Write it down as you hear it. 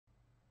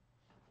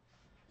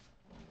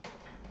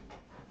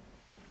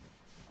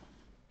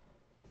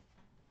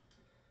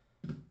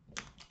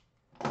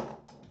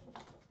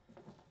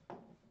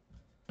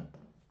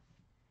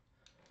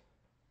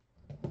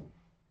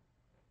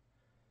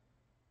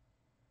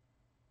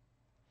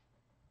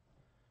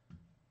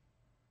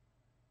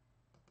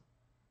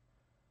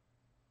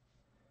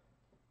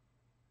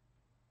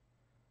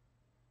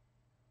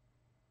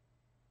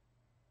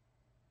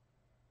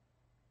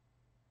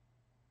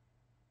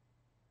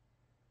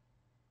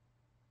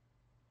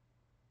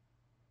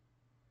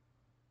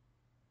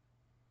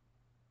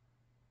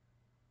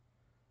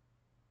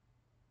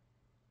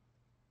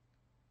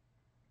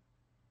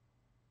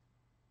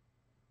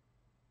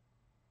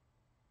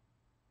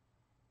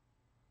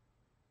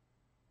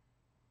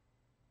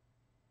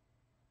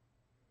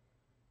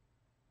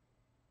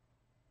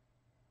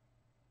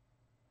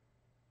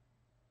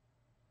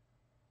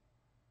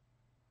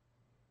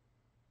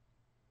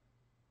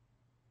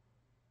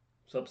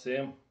What's up,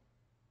 Sam?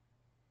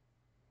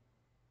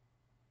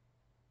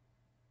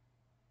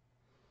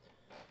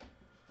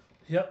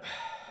 Yep,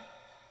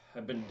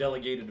 I've been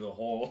delegated to a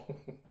whole,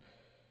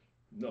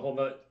 the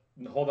whole,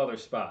 whole other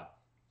spot.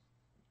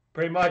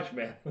 Pretty much,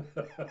 man.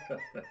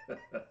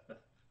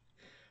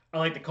 I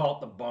like to call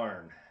it the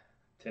barn,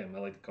 Tim. I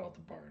like to call it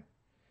the barn.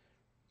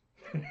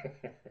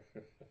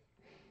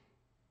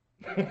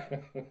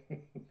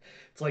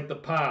 It's like the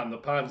pond. The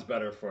pond's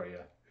better for you.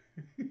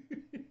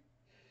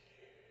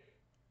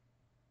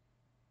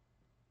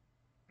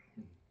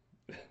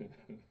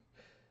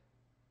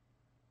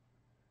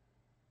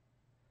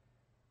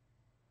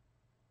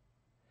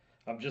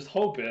 I'm just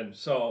hoping.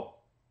 So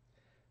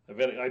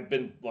I've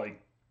been like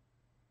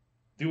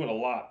doing a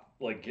lot,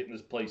 like getting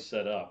this place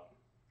set up.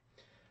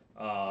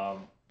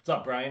 What's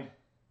up, Brian?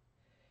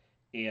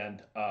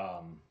 And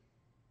so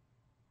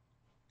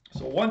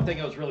one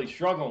thing I was really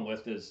struggling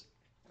with is,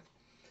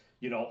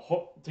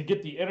 to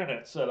get the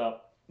internet set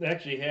up. They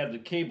actually had the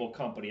cable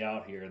company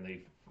out here, and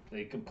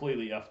they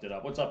completely effed it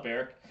up. What's up,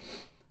 Eric?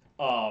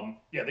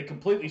 Yeah, they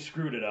completely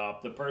screwed it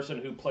up. The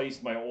person who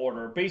placed my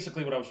order,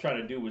 basically, what I was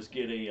trying to do was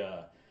get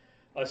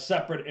a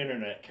separate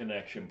internet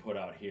connection put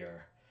out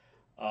here.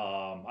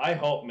 I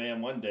hope,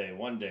 man, one day,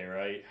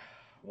 right?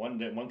 One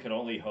day, one can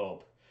only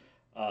hope.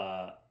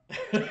 Uh,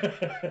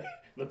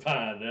 the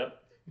pond,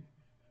 yep.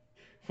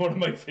 One of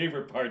my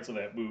favorite parts of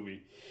that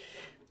movie.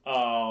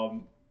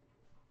 Um,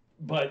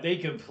 but they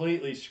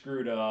completely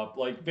screwed up.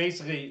 Like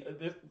basically,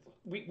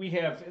 we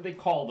have they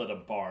called it a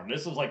barn.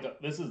 This is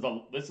like this is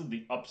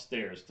the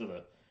upstairs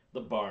to the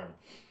barn,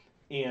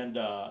 and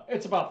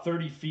it's about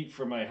 30 feet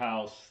from my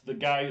house.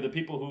 The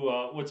people who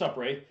what's up,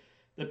 Ray?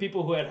 The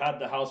people who had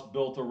the house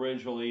built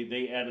originally,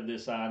 they added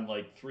this on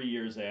like 3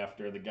 years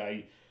after. The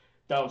guy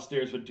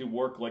downstairs would do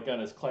work like on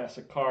his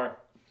classic car.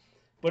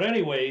 But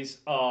anyways,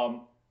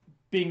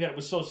 being that it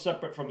was so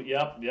separate from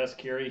yep, yes,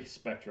 Carrie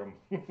Spectrum.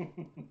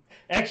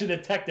 Actually,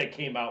 the tech that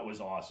came out was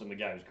awesome. The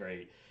guy was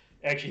great.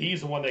 Actually,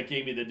 he's the one that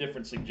gave me the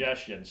different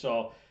suggestions.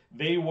 So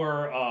they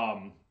were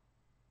um,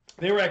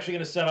 they were actually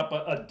going to set up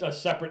a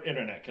separate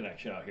internet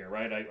connection out here,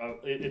 right?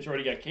 It's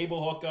already got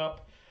cable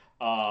hookup.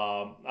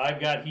 I've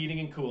got heating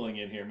and cooling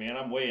in here, man.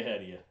 I'm way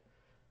ahead of you.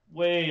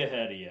 Way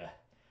ahead of you.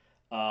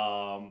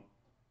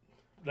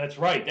 That's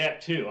right,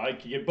 that too.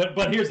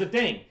 But here's the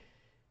thing.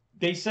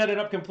 They set it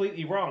up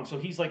completely wrong. So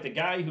he's like the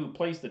guy who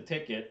placed the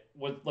ticket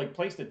was like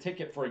placed the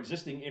ticket for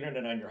existing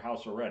internet on your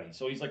house already.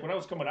 So he's like, when I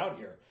was coming out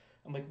here,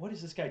 I'm like, what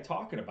is this guy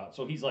talking about?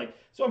 So he's like,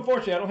 so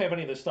unfortunately, I don't have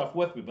any of this stuff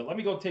with me, but let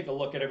me go take a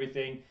look at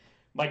everything.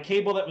 My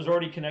cable that was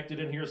already connected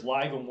in here is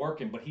live and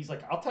working. But he's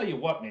like, I'll tell you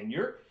what, man,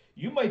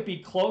 you might be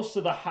close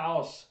to the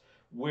house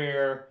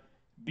where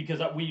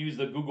because we use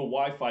the Google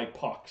Wi-Fi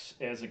pucks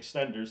as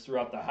extenders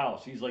throughout the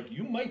house. He's like,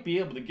 you might be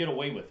able to get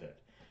away with it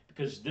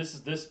because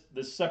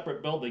this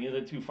separate building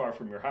isn't too far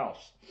from your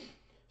house.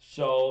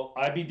 So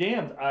I'd be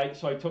damned. I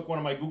took one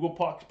of my Google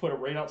pucks, put it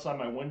right outside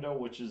my window,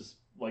 which is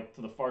like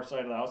to the far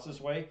side of the house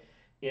this way,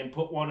 and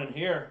put one in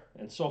here,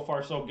 and so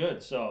far so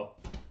good. So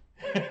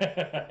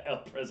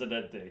El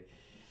Presidente.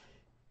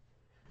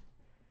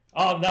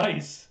 Oh,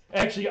 nice.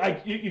 Actually,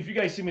 if you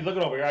guys see me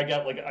looking over here,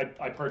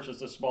 I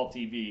purchased a small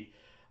TV,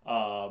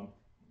 um,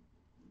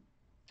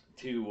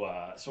 to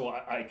so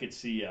I could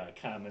see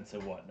comments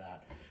and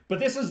whatnot. But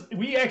this is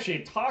we actually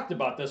talked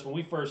about this when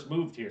we first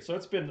moved here, so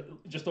it's been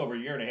just over a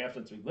year and a half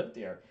since we lived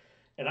here.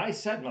 And I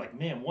said, I'm like,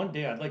 man, one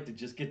day I'd like to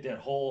just get that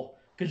whole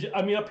because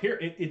I mean up here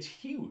it's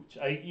huge.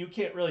 You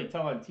can't really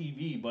tell on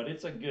TV, but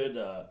it's a good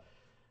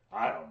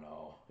I don't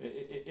know.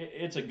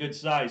 It's a good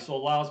size, so it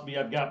allows me.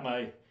 I've got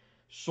my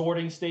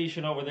sorting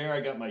station over there.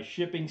 I got my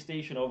shipping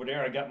station over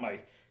there. I got my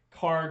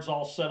cards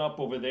all set up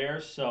over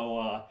there.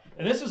 So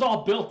and this is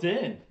all built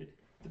in.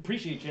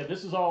 Appreciate you.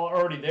 This is all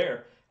already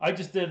there. I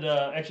just did.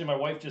 Actually, my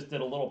wife just did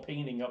a little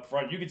painting up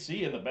front. You can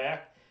see in the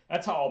back.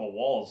 That's how all the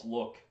walls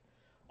look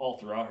all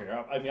throughout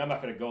here. I mean, I'm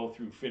not going to go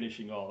through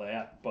finishing all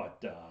that,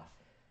 but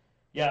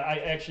yeah, I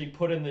actually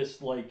put in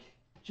this like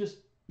just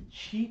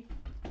cheap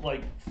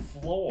like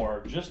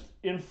floor just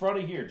in front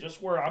of here,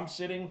 just where I'm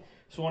sitting.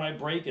 So when I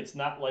break, it's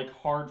not like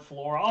hard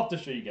floor. I'll have to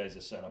show you guys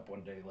a setup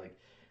one day,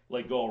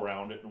 like go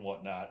around it and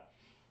whatnot,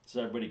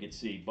 so everybody could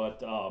see.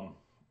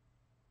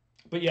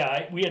 But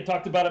yeah, we had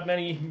talked about it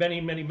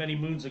many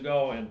moons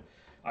ago, and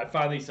I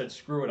finally said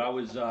screw it. I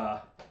was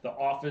the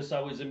office I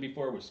was in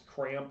before was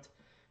cramped,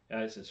 and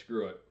I said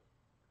screw it.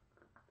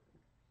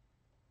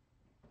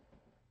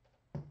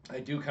 I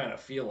do kind of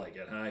feel like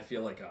it, huh? I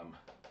feel like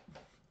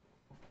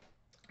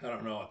I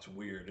don't know. It's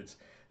weird.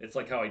 It's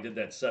like how I did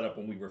that setup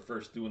when we were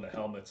first doing the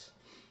helmets.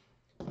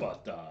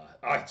 But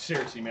I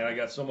seriously, man, I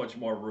got so much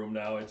more room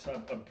now.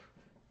 I'm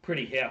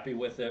pretty happy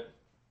with it.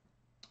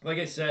 Like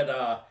I said,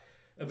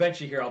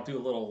 eventually here I'll do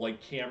a little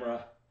like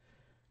camera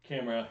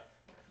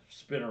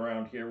spin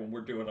around here when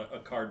we're doing a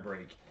card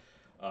break.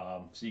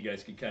 So you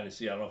guys can kind of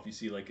see. I don't know if you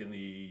see like in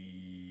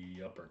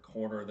the upper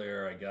corner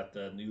there. I got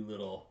the new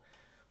little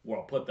where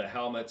I'll put the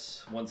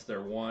helmets once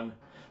they're won.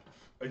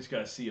 I just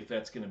gotta see if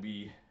that's gonna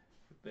be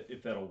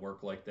if that'll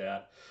work like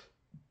that.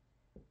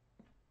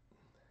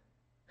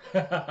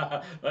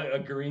 A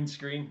green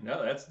screen?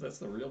 No, that's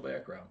the real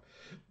background.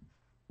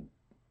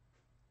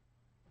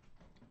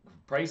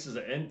 Prices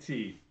of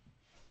NT.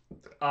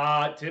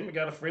 Tim, we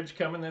got a fridge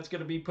coming that's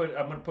gonna be put.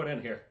 I'm gonna put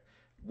in here.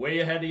 Way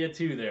ahead of you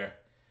too there.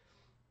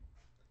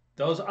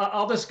 Those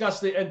I'll discuss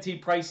the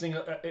NT pricing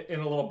in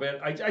a little bit.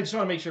 I just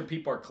want to make sure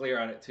people are clear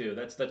on it too.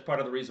 That's part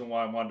of the reason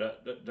why I wanted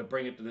to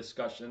bring it to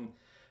discussion.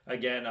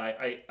 Again,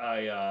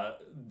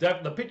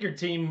 the pick your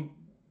team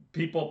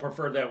people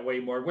prefer that way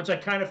more, which I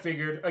kind of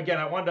figured. Again,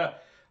 I wanted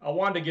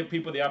to give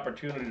people the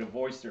opportunity to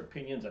voice their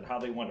opinions on how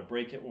they want to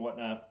break it and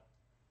whatnot.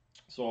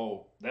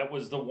 So that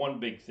was the one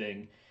big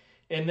thing.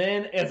 And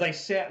then as I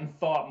sat and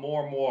thought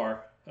more and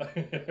more, I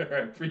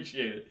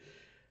appreciate it.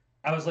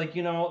 I was like,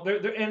 and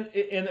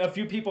a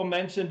few people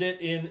mentioned it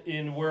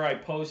in where I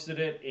posted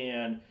it,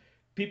 and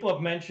people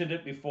have mentioned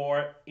it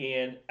before,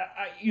 and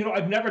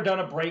I've never done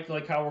a break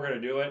like how we're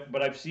gonna do it,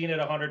 but I've seen it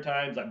 100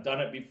 times. I've done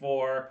it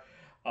before.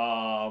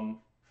 Um,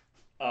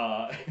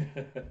 uh,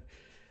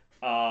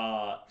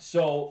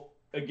 so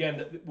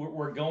again,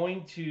 we're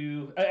going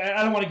to.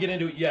 I don't want to get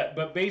into it yet,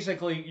 but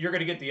basically, you're going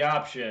to get the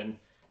option,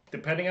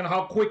 depending on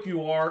how quick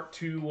you are,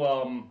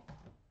 to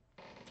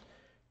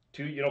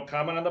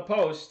comment on the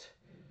post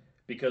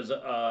because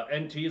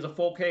NT is a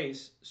full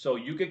case, so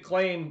you could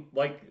claim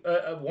like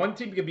one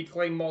team could be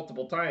claimed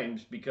multiple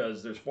times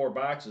because there's 4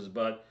 boxes.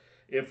 But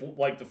if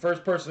like the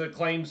first person that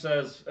claims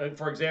says,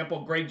 for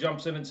example, Greg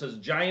jumps in and says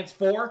Giants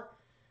 4,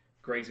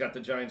 Greg's got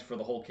the Giants for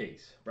the whole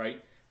case,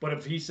 right? But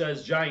if he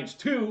says Giants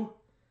 2,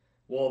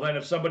 well, then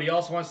if somebody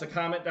else wants to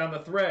comment down the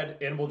thread,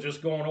 and we'll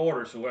just go in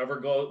order. So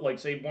whoever goes, like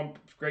say one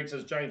Greg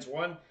says Giants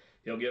 1,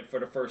 he'll get for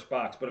the first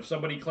box. But if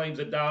somebody claims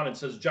it down and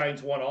says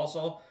Giants 1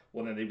 also,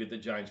 well, then they get the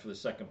Giants for the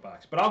second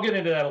box. But I'll get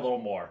into that a little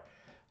more.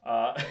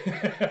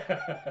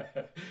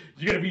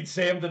 You gonna beat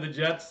Sam to the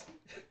Jets?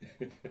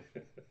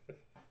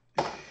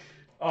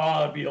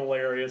 Oh, it'd be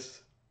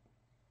hilarious.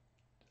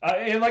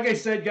 And like I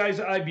said, guys,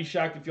 I'd be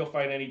shocked if you'll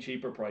find any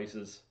cheaper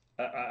prices.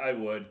 I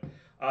would.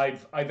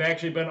 I've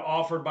actually been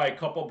offered by a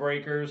couple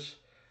breakers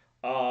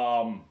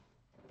um,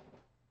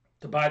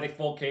 to buy the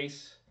full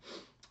case.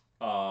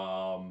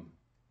 Um,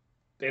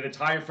 and it's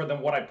higher for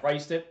them what I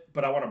priced it,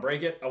 but I want to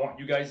break it. I want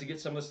you guys to get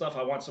some of the stuff.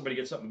 I want somebody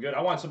to get something good.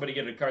 I want somebody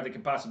to get a card that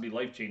can possibly be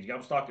life changing. I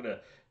was talking to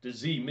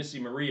Z, Missy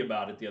Marie,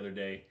 about it the other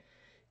day.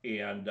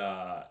 And,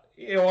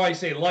 I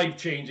say life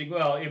changing.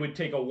 Well, it would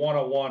take a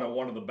 101 on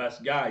one of the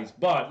best guys,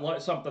 but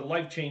something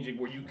life changing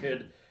where you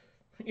could,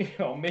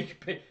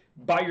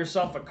 buy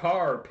yourself a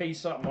car or pay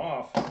something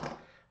off.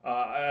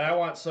 I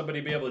want somebody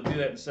to be able to do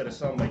that instead of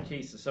selling my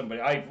case to somebody.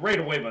 I right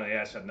away when they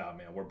asked, said, "No,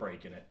 man, we're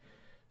breaking it."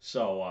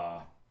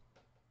 So,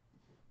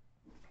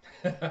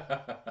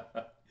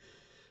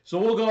 so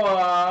we'll go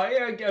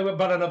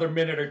about another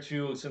minute or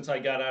two since I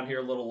got on here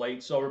a little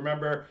late. So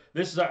remember,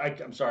 this is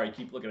I'm sorry, I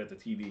keep looking at the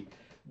TV.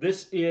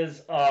 This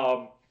is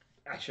I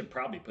should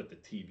probably put the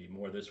TV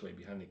more this way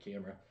behind the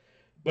camera.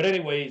 But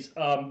anyways,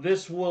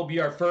 this will be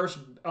our first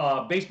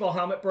baseball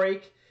helmet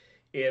break,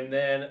 and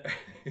then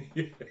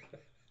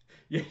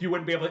you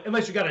wouldn't be able to,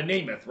 unless you got a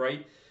Namath,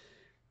 right?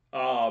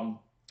 Um,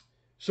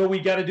 so we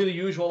got to do the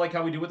usual, like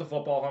how we do with the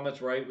football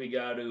helmets, right? We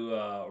got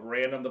to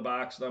random the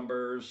box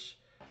numbers.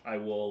 I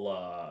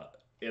will,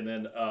 and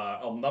then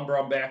I'll number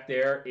them back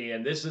there.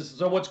 And this is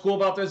so. What's cool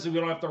about this is we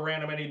don't have to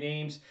random any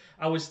names.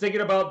 I was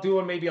thinking about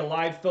doing maybe a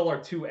live fill or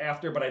two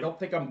after, but I don't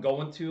think I'm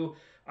going to.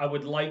 I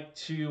would like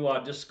to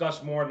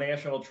discuss more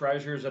national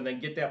treasures and then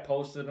get that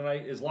posted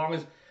tonight. As long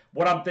as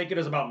what I'm thinking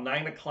is about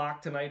 9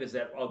 o'clock tonight is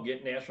that I'll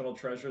get national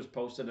treasures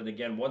posted. And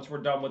again, once we're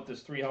done with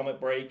this 3 helmet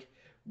break,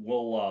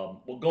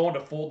 we'll go into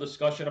full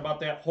discussion about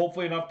that.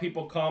 Hopefully, enough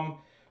people come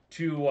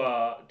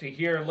to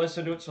hear and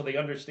listen to it so they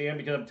understand.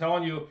 Because I'm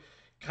telling you,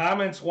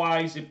 comments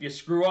wise, if you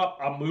screw up,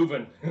 I'm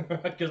moving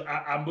because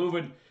I'm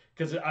moving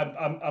because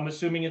I'm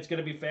assuming it's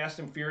going to be Fast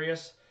and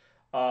Furious.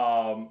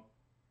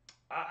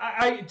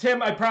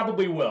 Tim, I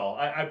probably will.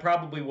 I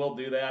probably will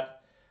do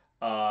that.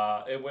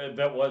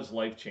 That was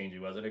life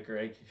changing, wasn't it,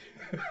 Craig?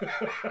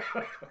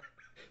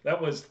 That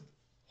was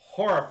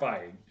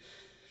horrifying.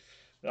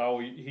 Oh,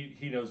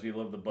 he knows we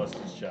love to bust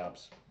his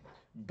chops.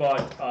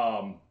 But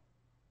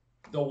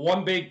the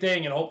one big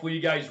thing, and hopefully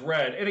you guys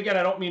read, and again,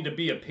 I don't mean to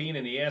be a pain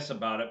in the ass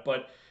about it,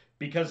 but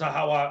because of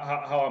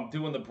how I'm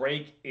doing the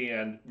break,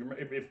 and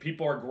if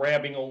people are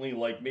grabbing only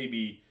like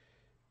maybe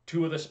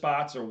 2 of the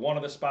spots or 1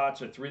 of the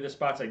spots or 3 of the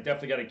spots, I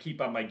definitely got to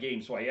keep on my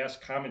game. So I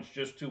ask comments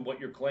just to what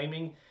you're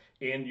claiming,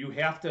 and you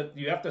have to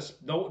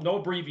no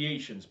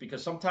abbreviations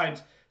because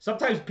sometimes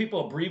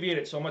people abbreviate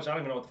it so much I don't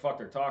even know what the fuck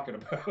they're talking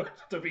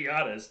about. To be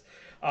honest,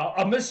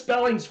 a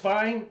misspelling's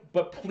fine,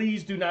 but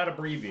please do not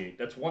abbreviate.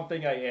 That's one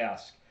thing I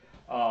ask.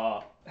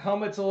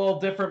 Helmet's a little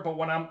different, but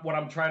when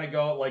I'm trying to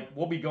go, like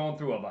we'll be going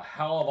through a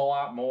hell of a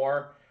lot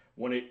more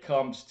when it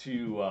comes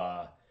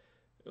to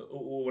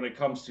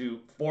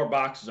 4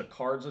 boxes of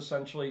cards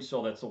essentially.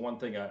 So that's the one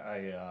thing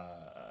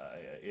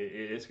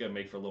it's gonna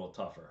make for a little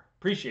tougher.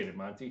 Appreciate it,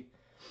 Monty.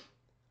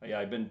 Yeah,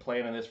 I've been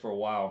planning this for a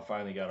while and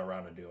finally got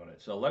around to doing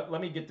it. So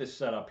let me get this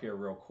set up here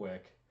real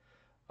quick.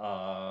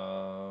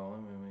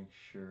 Let me make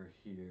sure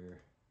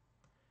here.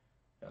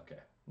 Okay,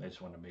 I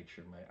just want to make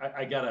sure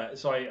I gotta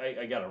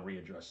I gotta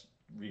readjust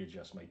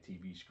my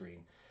TV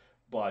screen.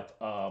 But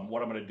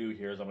what I'm gonna do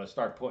here is I'm gonna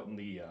start putting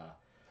the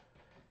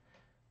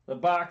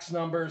box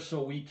numbers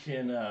so we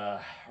can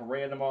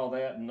random all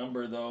that and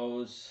number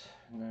those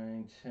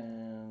 9,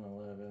 10,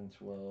 11,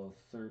 12,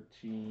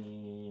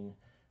 13,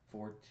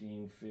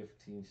 14,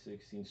 15,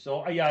 16.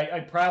 So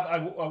yeah,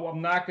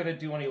 I'm not gonna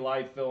do any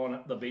live fill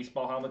on the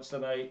baseball helmets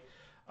tonight.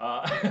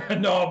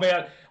 No,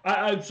 man.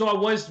 So I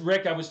was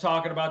Rick. I was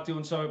talking about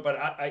doing something, but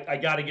I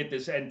got to get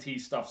this NT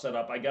stuff set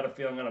up. I got a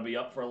feeling I'm gonna be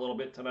up for a little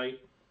bit tonight.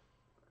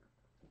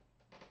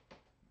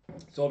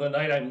 So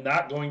tonight I'm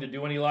not going to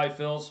do any live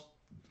fills,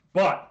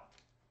 but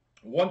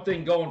one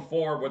thing going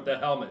forward with the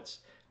helmets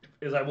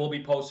is I will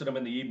be posting them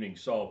in the evening.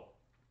 So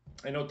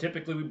I know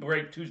typically we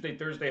break Tuesday,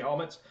 Thursday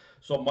helmets.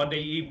 So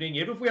Monday evening,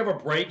 even if we have a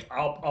break,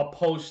 I'll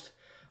post.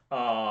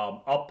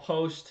 I'll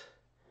post.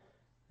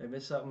 Did I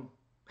miss something?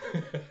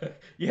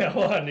 Yeah,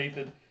 hold on,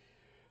 Nathan.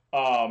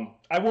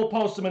 I will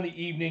post them in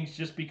the evenings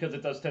just because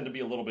it does tend to be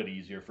a little bit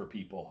easier for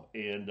people.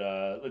 And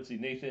let's see,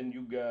 Nathan,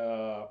 you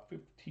got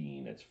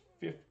 15. That's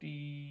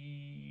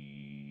 50.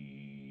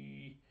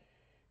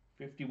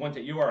 51.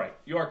 You are right.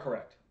 You are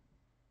correct.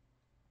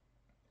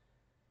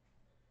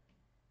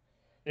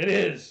 It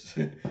is.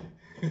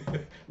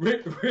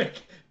 Rick,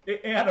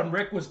 Adam.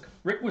 Rick was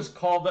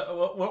called.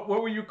 What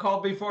were you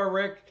called before,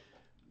 Rick?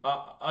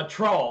 A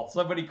troll.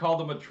 Somebody called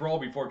him a troll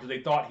before because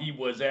they thought he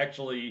was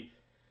actually.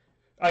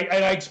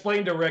 I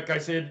explained to Rick. I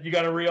said you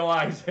got to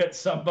realize that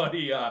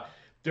somebody.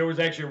 There was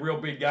actually a real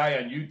big guy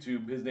on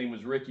YouTube. His name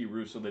was Ricky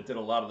Russo that did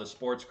a lot of the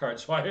sports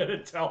cards. So I had to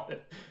tell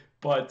it,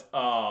 but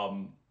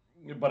I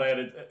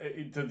had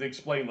to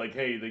explain like,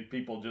 hey, the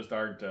people just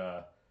aren't.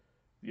 They're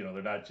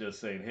not just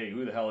saying, hey,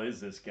 who the hell is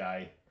this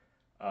guy?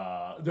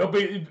 There'll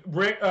be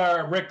Rick.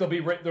 There'll be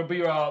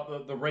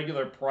the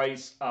regular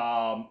price,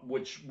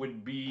 which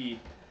would be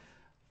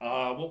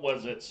what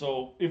was it?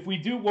 So if we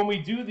do when we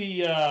do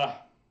the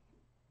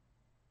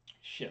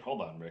shit,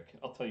 hold on, Rick.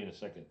 I'll tell you in a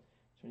second.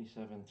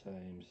 27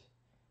 times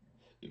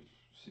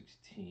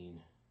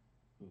 16.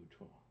 Ooh,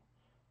 12.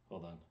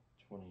 Hold on.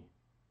 20.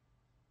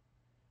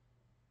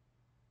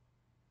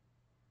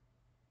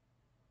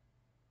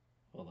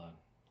 Hold on.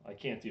 I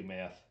can't do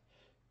math.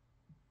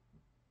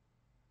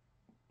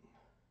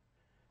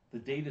 The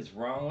date is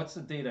wrong. What's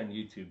the date on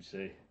YouTube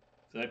say?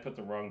 Did I put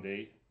the wrong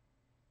date?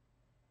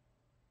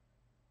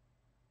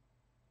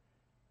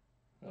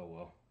 Oh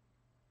well.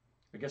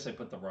 I guess I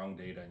put the wrong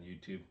date on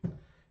YouTube.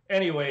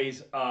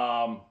 Anyways,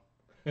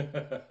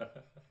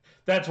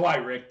 that's why,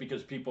 Rick,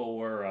 because people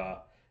were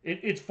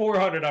it's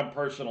 400 on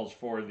personals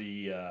for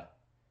the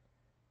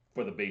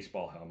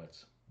baseball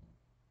helmets.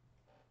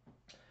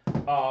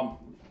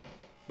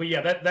 But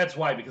yeah, that's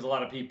why, because a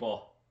lot of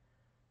people.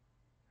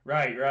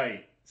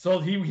 Right. So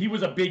he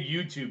was a big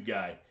YouTube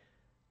guy.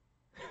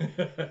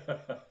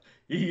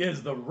 He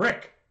is the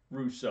Rick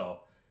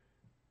Russo.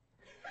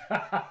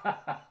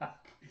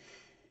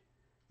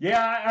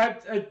 Yeah,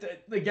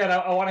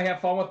 I want to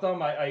have fun with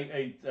them.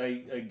 I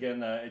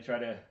try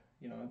to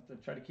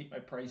try to keep my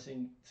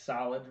pricing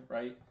solid,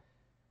 right?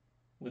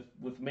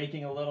 With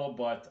making a little,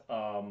 but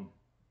trying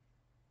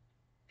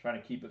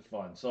to keep it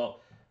fun. So.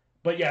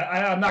 But yeah,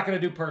 I'm not going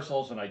to do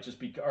personals tonight,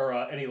 or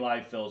any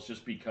live fills,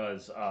 just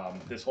because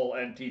this whole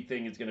NT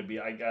thing is going to be.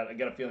 I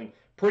got a feeling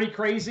pretty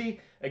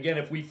crazy. Again,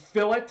 if we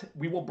fill it,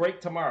 we will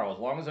break tomorrow, as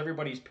long as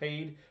everybody's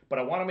paid. But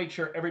I want to make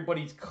sure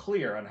everybody's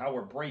clear on how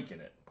we're breaking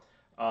it.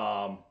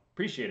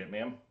 Appreciate it,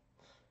 ma'am.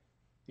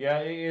 Yeah,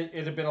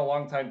 it had been a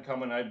long time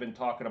coming. I've been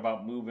talking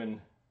about moving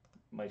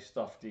my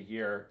stuff to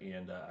here,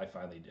 and I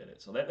finally did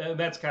it. So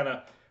that's kind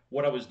of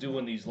what I was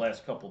doing these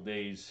last couple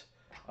days.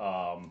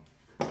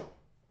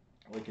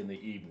 Like in the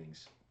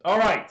evenings. All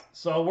right,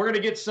 so we're going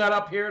to get set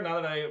up here now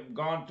that I've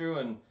gone through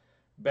and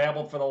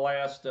babbled for the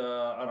last,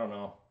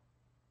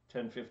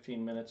 10,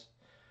 15 minutes.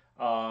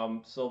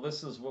 So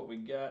this is what we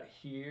got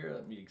here.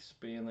 Let me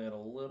expand that a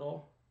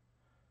little.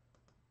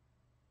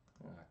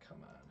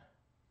 Come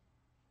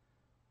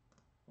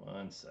on.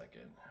 1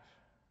 second.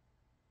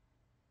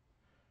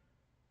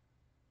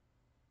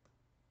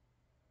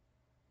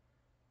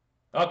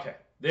 Okay,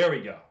 there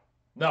we go.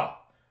 No,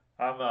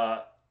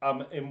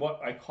 I'm in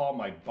what I call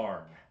my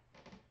barn.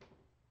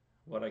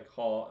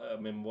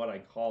 I'm in what I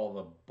call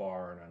the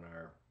barn on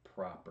our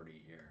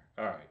property here.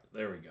 All right,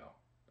 there we go.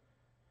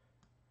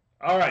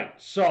 All right,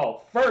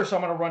 so first I'm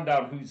going to run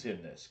down who's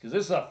in this, because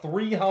this is a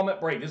 3 helmet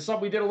break. This is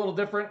something we did a little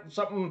different,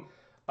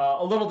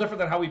 a little different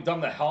than how we've done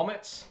the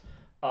helmets.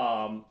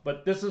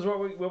 But this is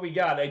what we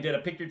got. I did a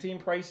pick your team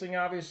pricing,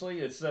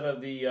 obviously, instead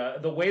of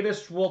the way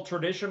this will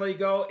traditionally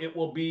go. It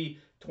will be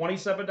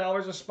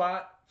 $27 a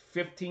spot,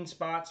 15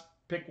 spots.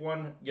 Pick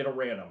one, get a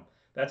random.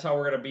 That's how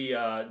we're going to be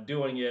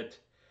doing it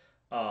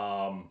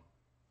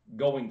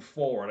going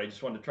forward. I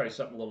just wanted to try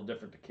something a little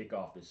different to kick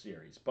off this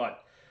series.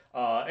 But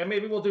and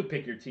maybe we'll do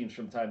pick your teams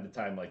from time to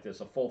time like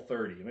this, a full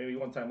 30. Maybe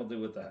one time we'll do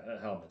with the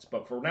helmets.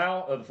 But for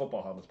now, the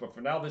football helmets. But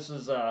for now, this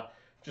is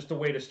just a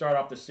way to start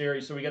off the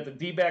series. So we got the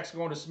D-backs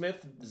going to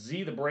Smith,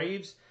 Z the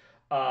Braves.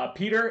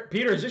 Peter,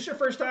 is this your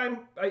first time?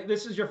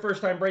 This is your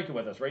first time breaking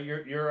with us, right?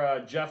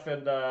 You're Jeff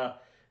and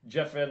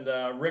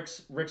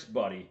Rick's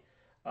buddy.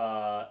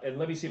 And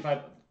let me see if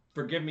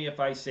forgive me if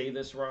I say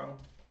this wrong.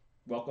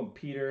 Welcome,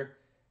 Peter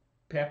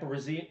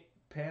Paparizos.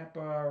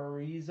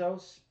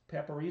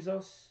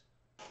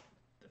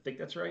 I think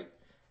that's right.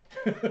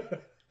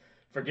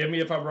 Forgive me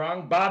if I'm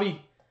wrong.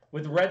 Bobby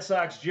with the Red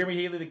Sox, Jeremy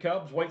Haley the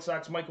Cubs, White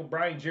Sox Michael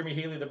Bryan, Jeremy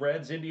Haley the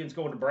Reds, Indians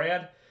going to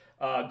Brad,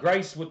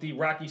 Grice with the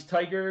Rockies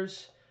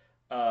Tigers,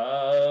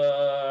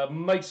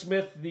 Mike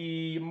Smith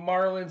the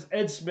Marlins,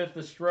 Ed Smith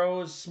the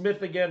Stros,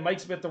 Smith again, Mike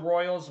Smith the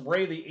Royals,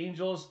 Ray the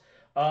Angels,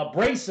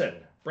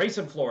 Brayson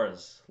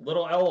Flores,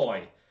 Little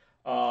Eloy.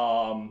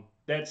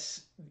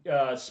 That's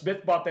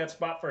Smith bought that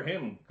spot for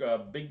him.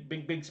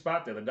 Big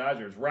spot there, the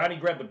Dodgers. Ronnie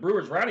grabbed the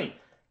Brewers. Ronnie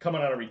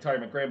coming out of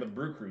retirement, grabbing the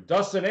Brew Crew.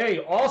 Dustin A.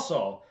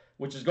 also,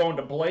 which is going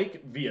to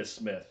Blake via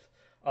Smith.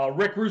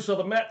 Rick Russo,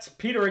 the Mets.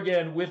 Peter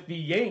again with the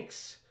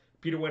Yanks.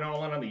 Peter went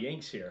all in on the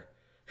Yanks here.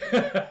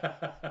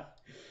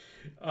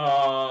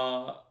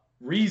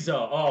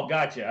 Rizzo. Oh,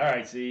 gotcha. All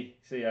right, see,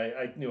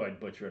 I knew I'd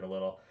butcher it a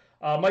little.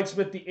 Mike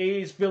Smith, the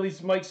A's.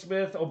 Phillies, Mike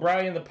Smith.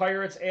 O'Brien, the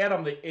Pirates.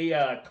 Adam,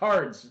 the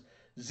Cards.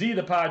 Z,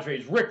 the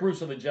Padres. Rick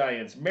Russo, the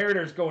Giants.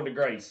 Mariners going to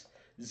Grice.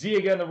 Z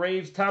again, the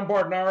Raves. Tom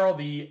Bardinaro,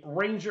 the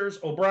Rangers.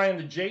 O'Brien,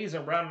 the Jays.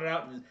 And rounded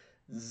out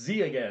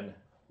Z again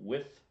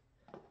with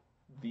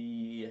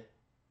the...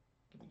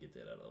 Let me get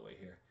that out of the way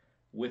here.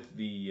 With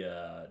the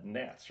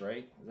Nats,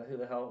 right? Is that who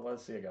the hell it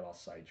was? See, I got all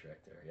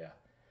sidetracked there. Yeah.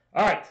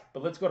 All right,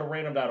 but let's go to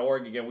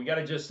random.org again. We got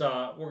to just...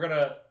 we're going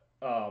to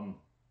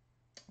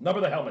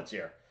number the helmets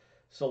here.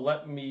 So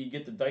let me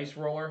get the dice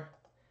roller.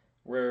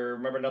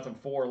 Remember, nothing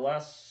 4 or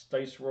less.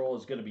 Dice roll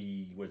is going to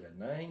be, what is that,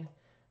 9?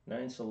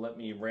 9, so let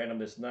me random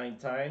this 9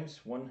 times.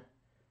 1,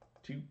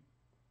 2,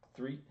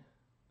 3,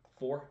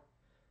 4,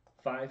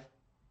 5,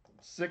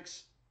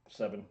 6,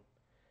 7,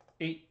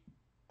 8,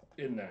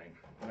 and 9.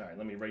 All right,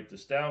 let me write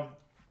this down.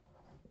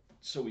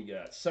 So we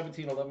got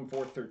 17, 11,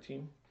 4,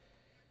 13.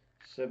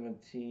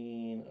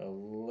 17,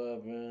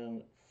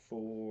 11,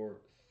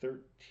 4,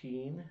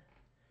 13.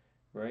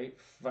 Right?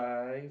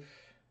 5,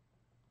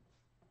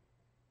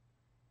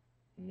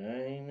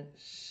 9,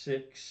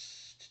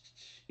 6,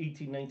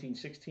 18, 19,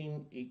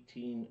 16,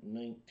 18,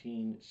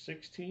 19,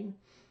 16.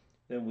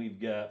 Then we've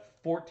got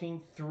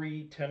 14,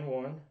 3, 10,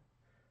 1.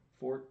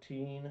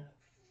 14,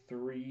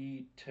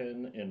 3,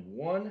 10, and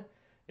 1.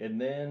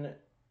 And then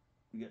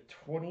we got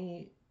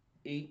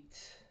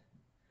 28,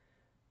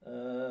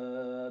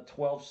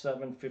 12,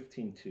 7,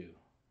 15, 2.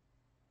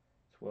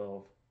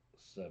 12,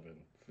 7,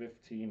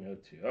 15,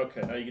 02.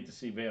 Okay, now you get to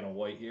see Vanna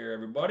White here,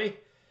 everybody.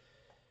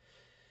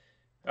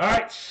 All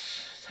right,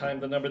 time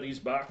to number these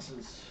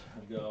boxes. I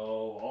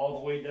go all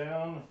the way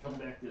down, come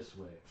back this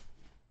way.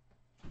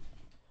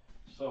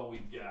 So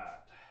we've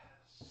got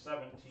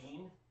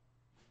 17,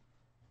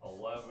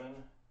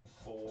 11,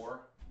 4,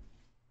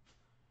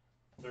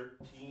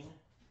 13,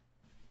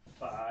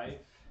 5,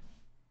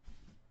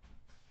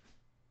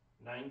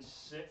 9,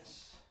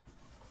 6,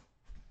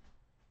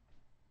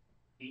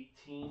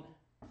 18,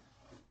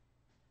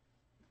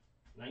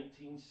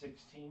 19,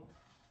 16.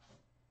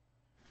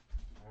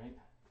 All right.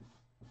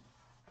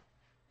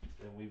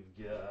 Then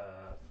we've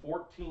got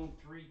 14,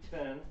 3,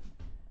 10.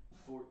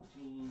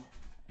 14,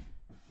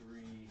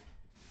 3,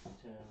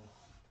 10.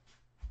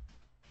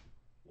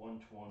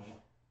 120.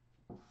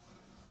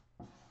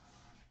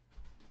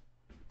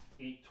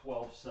 8,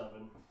 12,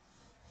 7.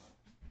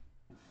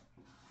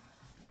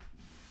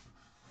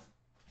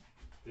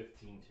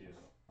 15, 2.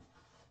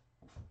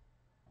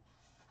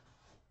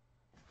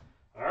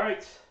 All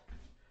right.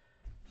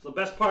 So the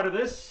best part of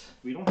this,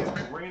 we don't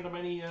have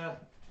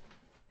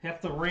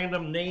to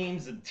random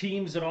names and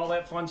teams and all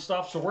that fun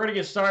stuff. So we're gonna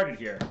get started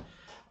here.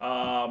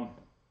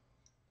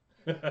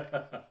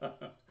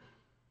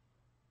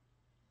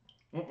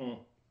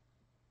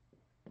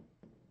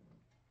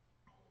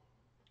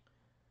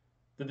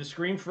 Did the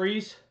screen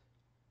freeze?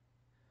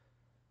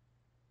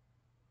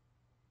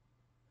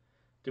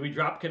 Did we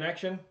drop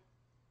connection?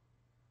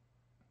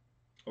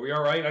 Are we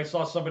all right? I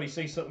saw somebody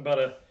say something about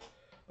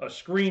a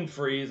screen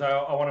freeze. I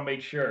want to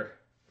make sure.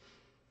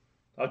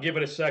 I'll give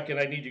it a second.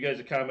 I need you guys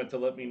to comment to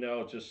let me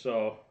know, just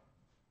so.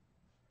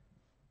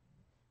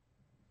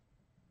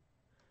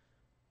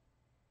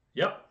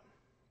 Yep,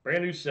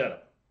 brand new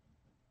setup.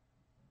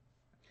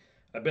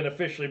 I've been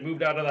officially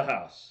moved out of the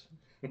house.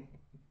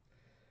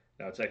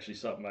 Now it's actually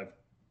something I've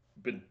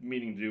been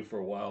meaning to do for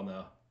a while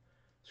now.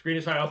 Screen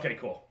is high. Okay,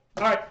 cool.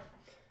 All right.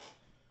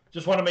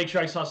 Just want to make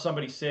sure I saw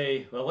somebody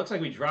say, well, it looks like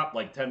we dropped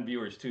like 10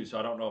 viewers too, so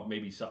I don't know if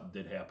maybe something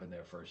did happen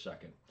there for a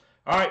second.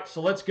 All right, so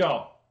let's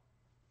go.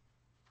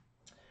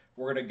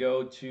 We're going to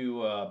go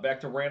to back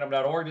to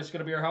random.org. This is going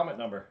to be our helmet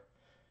number.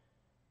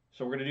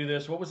 So we're going to do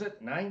this. What was it?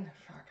 9?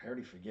 Fuck, I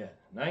already forget.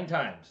 9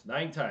 times.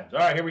 9 times. All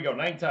right, here we go.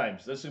 9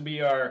 times. This will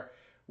be our...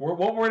 what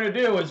we're going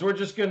to do is we're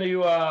just going to...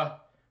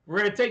 we're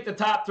going to take the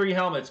top 3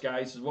 helmets,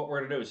 guys, is what we're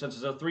going to do. Since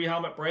it's a 3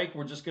 helmet break,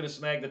 we're just going to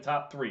snag the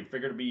top 3.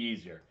 Figured it'd be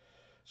easier.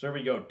 So here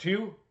we go.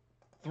 2,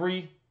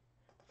 3,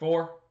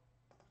 4,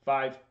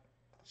 5,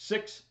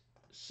 6,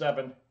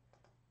 7,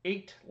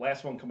 8.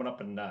 Last one coming up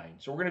in 9.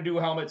 So we're going to do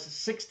helmets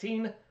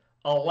 16,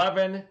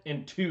 11,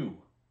 and 2.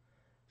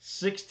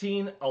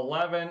 16,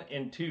 11,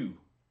 and 2.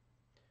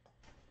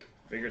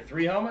 Figure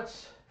 3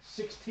 helmets.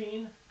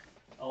 16,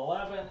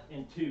 11,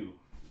 and 2.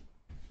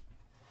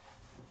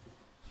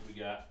 So we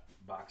got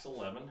box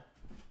 11.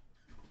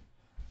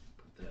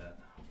 Put that,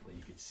 hopefully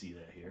you can see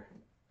that here.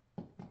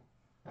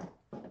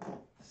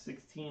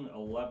 16,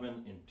 11,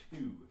 and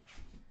 2.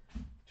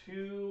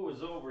 2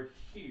 is over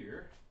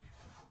here.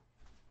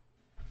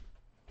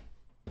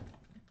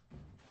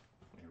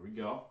 There we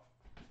go.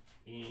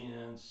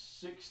 And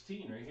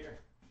 16 right here.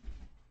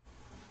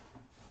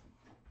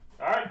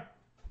 All right.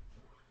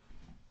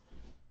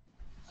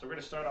 So we're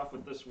going to start off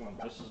with this one.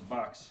 This is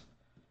box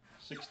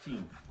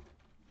 16.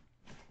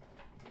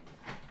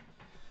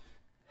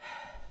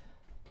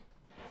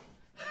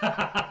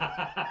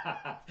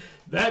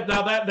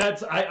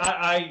 That's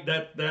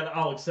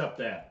I'll accept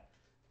that.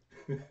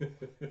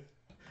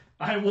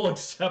 I will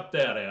accept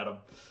that, Adam.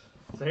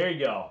 So here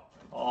you go.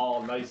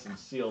 All nice and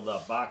sealed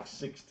up. Box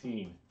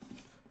 16.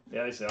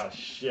 Yeah, they say, oh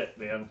shit,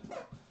 man.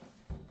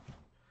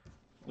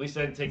 At least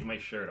I didn't take my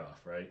shirt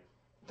off, right?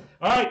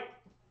 All right.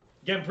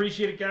 Again,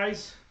 appreciate it,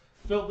 guys.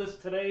 Filled this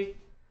today.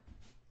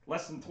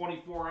 Less than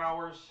 24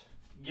 hours.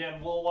 Again,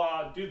 we'll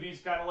do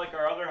these kind of like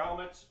our other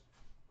helmets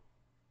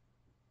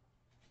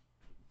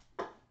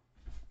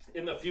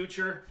in the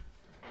future.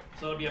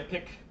 So it'll be a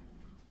pick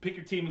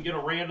your team and get a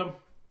random.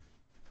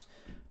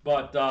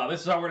 But this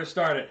is how we're going to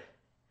start it.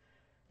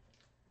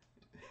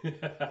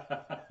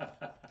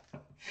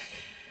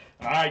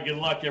 All right, good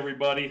luck,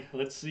 everybody.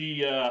 Let's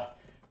see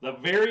the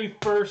very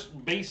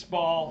first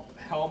baseball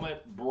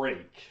helmet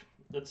break.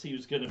 Let's see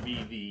who's going to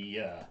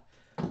be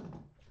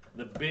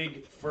the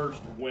big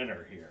first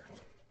winner here.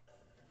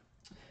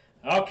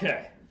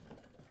 Okay.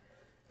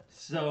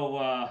 So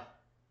I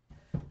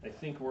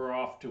think we're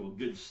off to a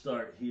good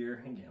start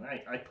here. Again,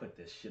 I put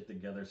this shit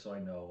together, so I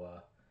know,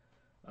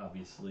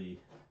 obviously,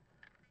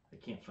 I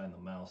can't find the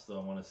mouse, though.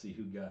 I want to see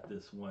who got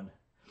this one.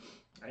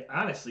 I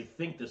honestly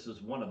think this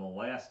is one of the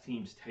last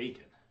teams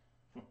taken.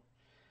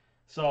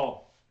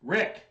 So,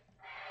 Rick,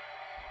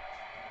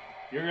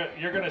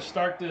 you're gonna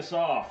start this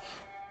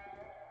off.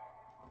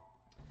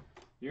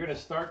 You're gonna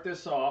start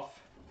this off.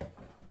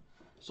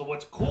 So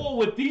what's cool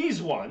with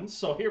these ones?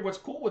 So here, what's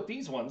cool with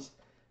these ones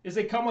is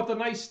they come with a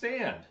nice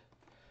stand.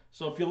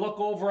 So if you look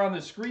over on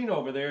the screen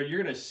over there,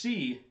 you're gonna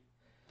see.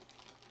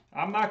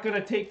 I'm not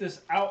gonna take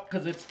this out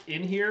because it's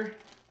in here,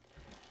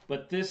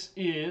 but this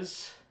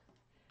is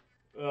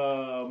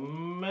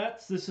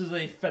Mets. This is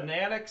a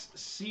Fanatics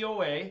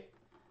COA.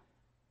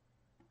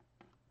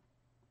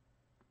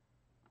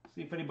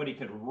 See if anybody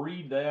could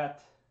read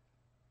that.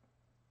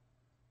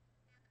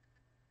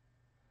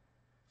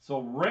 So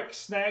Rick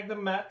snagged the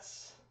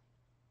Mets.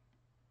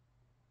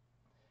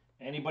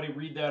 Anybody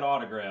read that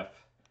autograph?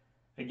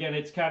 Again,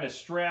 it's kind of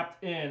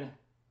strapped in.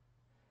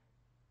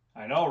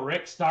 I know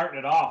Rick starting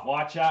it off.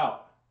 Watch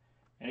out.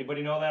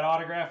 Anybody know that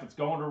autograph? It's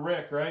going to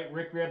Rick, right?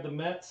 Rick grabbed the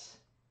Mets.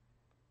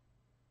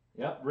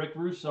 Yep, Rick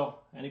Russo.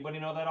 Anybody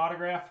know that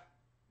autograph?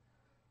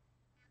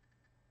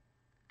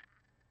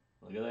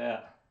 Look at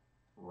that.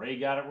 Ray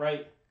got it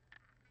right.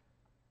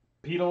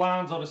 Pete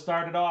Alonso to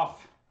start it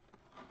off.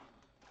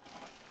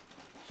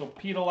 So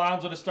Pete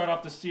Alonso to start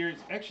off the series.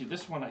 Actually,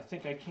 this one I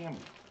think I can.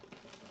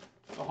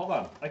 Oh, hold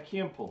on. I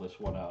can pull this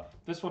one out.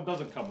 This one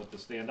doesn't come with the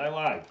stand. I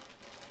lied.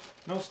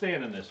 No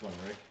stand in this one,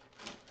 Rick.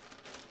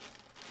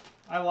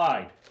 I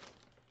lied.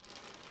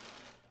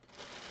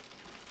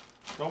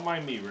 Don't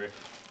mind me, Rick.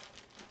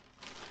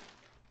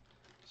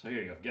 So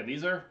here you go. Again,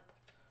 these are,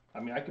 I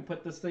mean, I could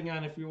put this thing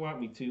on if you want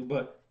me to,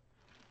 but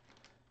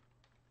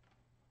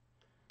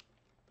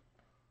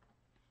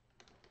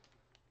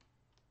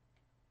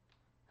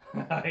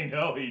I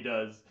know he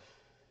does.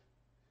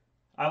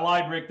 I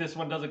lied, Rick. This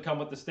one doesn't come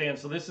with the stand.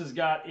 So this has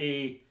got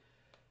the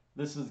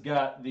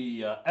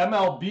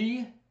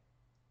MLB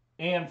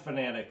and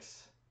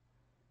Fanatics.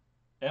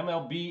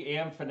 MLB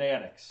and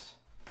Fanatics.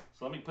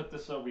 So let me put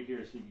this over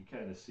here so you can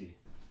kind of see.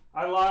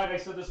 I lied. I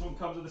said this one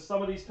comes with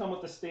some of these come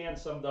with the stand,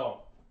 some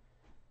don't.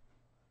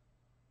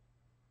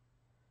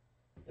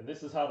 And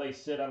this is how they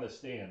sit on the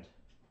stand.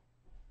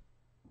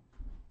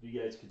 You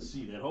guys can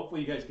see that.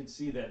 Hopefully you guys can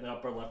see that in the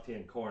upper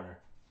left-hand corner.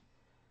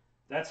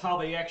 That's how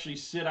they actually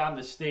sit on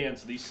the stand.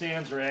 So these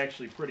stands are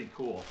actually pretty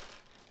cool.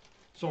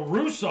 So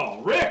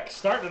Russo, Rick,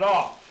 starting it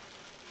off.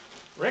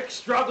 Rick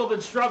struggled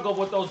and struggled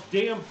with those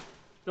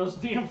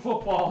damn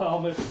football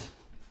helmets.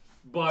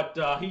 But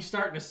he's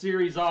starting a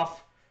series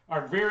off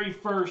our very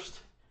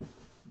first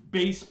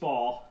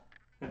baseball.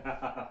 It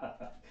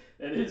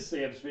is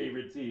Sam's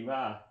favorite team,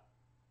 huh?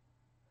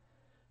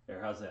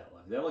 There, how's that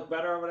look? Does that look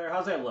better over there?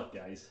 How's that look,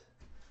 guys? Is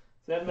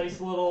that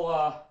nice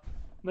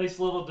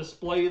little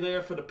display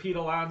there for the Pete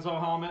Alonso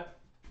helmet?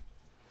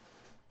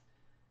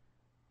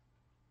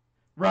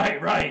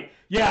 Right.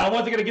 Yeah, I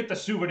wasn't gonna get the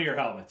souvenir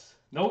helmets.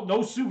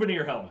 No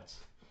souvenir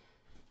helmets.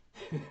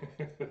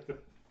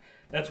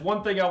 That's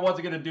one thing I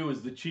wasn't gonna do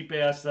is the cheap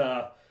ass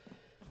the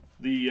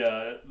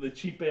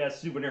cheap ass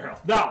souvenir house.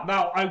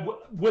 Now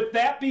with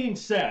that being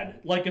said,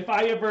 like if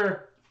I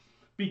ever,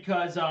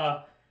 because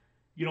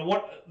you know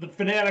what, the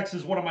Fanatics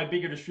is one of my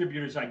bigger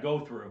distributors I go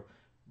through,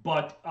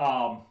 but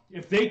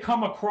if they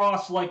come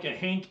across like a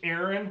Hank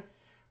Aaron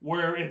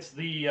where it's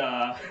the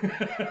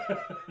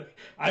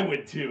I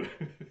would too.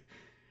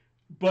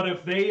 But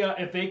if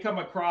they come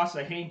across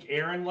a Hank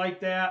Aaron like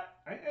that,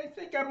 I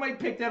think I might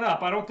pick that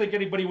up. I don't think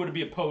anybody would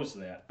be opposed to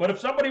that. But if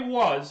somebody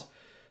was,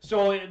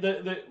 so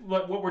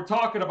what we're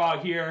talking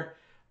about here,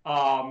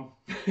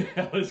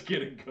 let's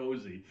get it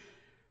cozy.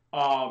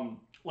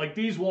 Like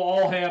these will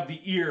all have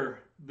the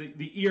ear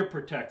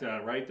protector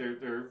on, right?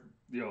 They're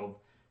you know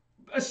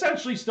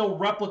essentially still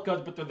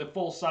replicas, but they're the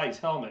full size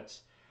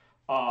helmets.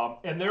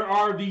 And there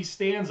are these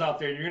stands out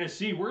there, and you're gonna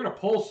see we're gonna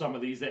pull some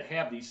of these that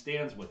have these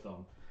stands with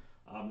them.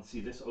 See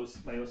this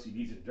my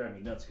OCD's gonna drive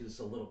me nuts because it's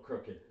a little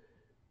crooked.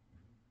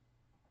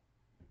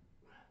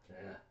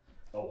 Yeah.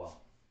 Oh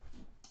well.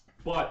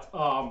 But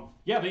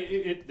yeah,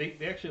 they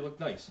actually look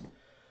nice.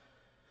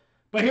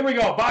 But here we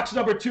go, box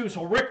number 2.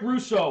 So Rick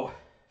Russo,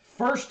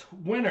 first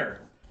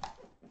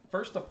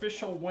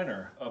official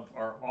winner of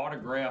our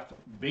autographed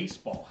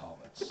baseball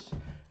helmets.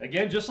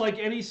 Again, just like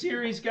any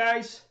series,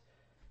 guys,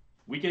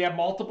 we can have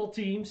multiple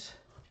teams.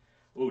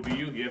 Oh, do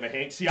you? You have a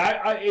Hank? See,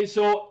 I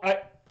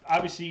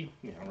obviously,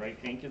 you know, right?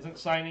 Hank isn't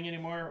signing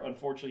anymore.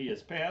 Unfortunately, he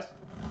has passed.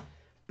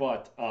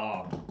 But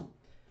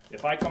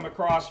if I come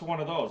across one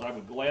of those, I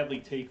would gladly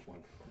take one.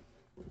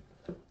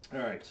 All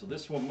right, so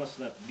this one must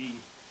not be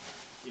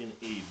in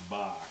a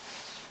box.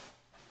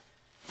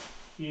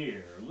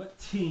 Here,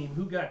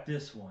 who got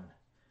this one?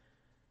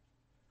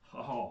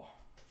 Oh,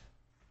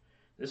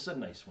 this is a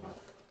nice one.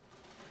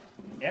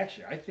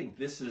 Actually, I think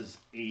this is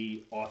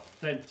a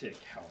authentic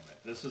helmet.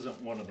 This isn't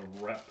one of the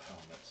rep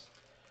helmets.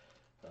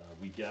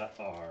 We got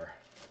our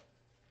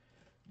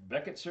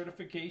Beckett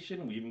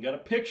certification. We even got a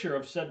picture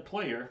of said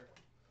player.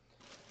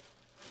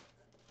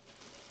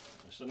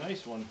 It's a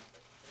nice one.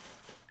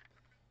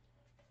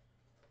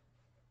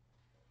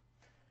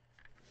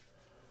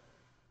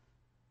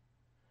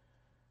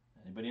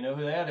 Anybody know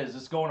who that is?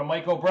 It's going to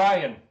Mike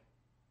O'Brien.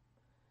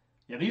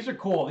 Yeah, these are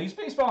cool. These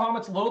baseball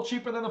helmets a little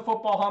cheaper than the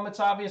football helmets,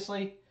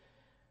 obviously.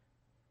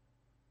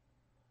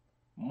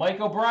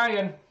 Mike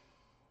O'Brien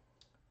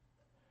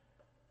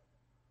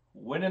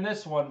winning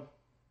this one.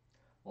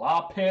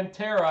 La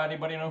Pantera.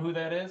 Anybody know who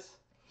that is?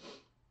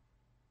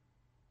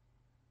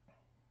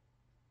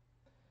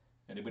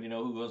 Anybody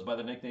know who goes by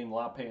the nickname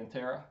La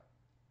Pantera?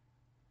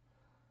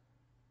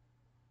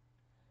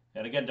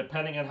 And again,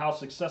 depending on how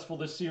successful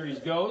this series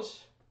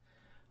goes,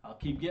 I'll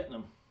keep getting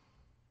them.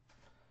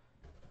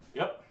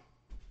 Yep.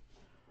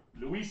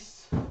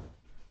 Luis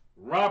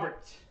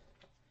Robert.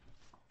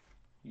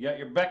 You got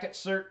your Beckett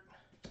cert.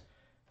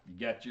 You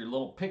got your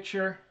little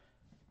picture.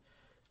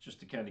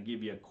 Just to kind of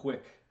give you a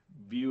quick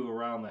view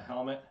around the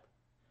helmet.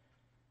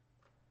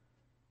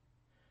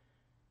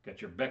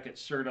 Got your Beckett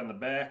cert on the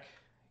back.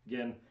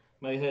 Again,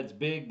 my head's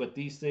big, but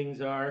these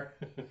things are...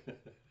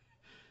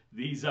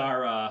 these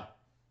are...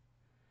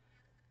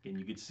 again,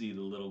 you can see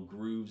the little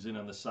grooves in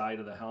on the side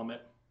of the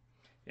helmet.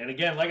 And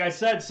again, like I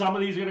said, some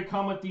of these are going to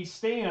come with these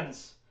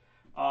stands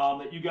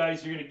that you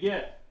guys are going to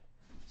get.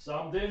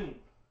 Some didn't.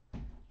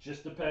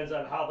 Just depends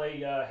on how they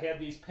have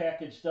these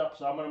packaged up.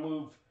 So I'm going to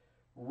move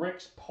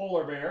Rick's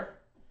Polar Bear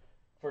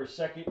for a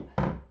second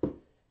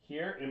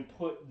here and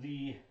put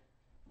the...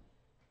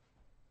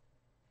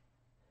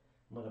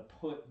 I'm going to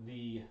put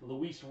the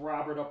Luis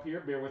Robert up here.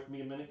 Bear with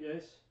me a minute,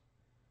 guys.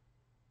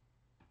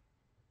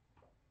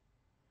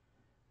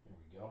 There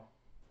we go.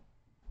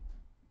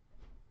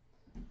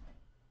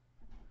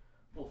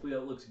 Hopefully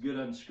that looks good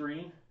on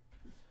screen.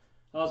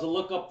 How's it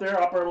look up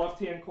there, upper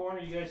left-hand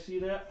corner? You guys see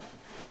that?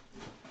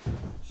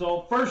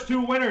 So first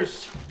 2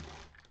 winners.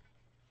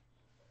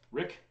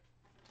 Rick.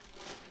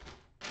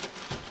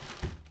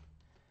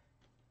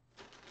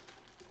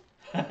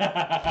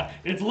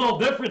 It's a little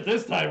different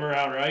this time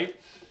around, right?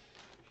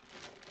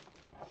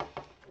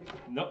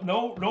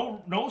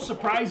 No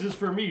surprises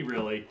for me,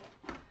 really.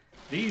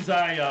 These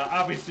I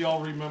obviously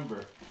all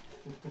remember.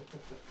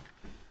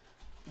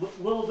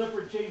 Little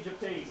different change of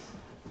pace.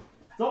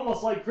 It's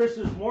almost like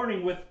Christmas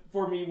morning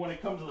for me when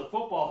it comes to the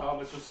football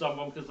helmets with some of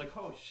them, because like,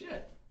 oh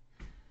shit.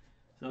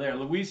 So there,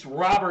 Luis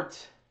Robert.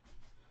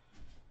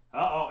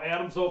 Uh-oh,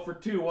 Adam's 0 for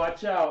 2.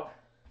 Watch out.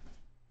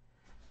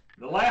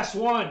 The last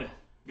one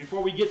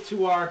before we get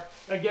to our,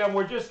 again,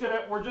 we're just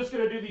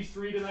gonna do these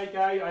 3 tonight,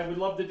 guys. I would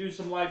love to do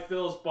some live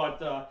fills,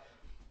 but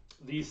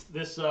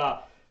this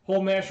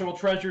whole National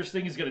Treasures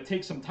thing is gonna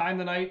take some time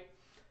tonight.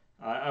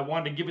 I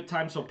wanted to give it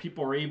time so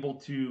people are able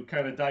to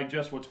kind of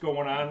digest what's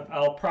going on.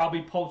 I'll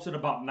probably post it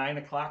about 9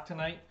 o'clock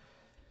tonight.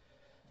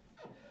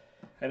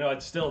 I know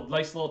it's still a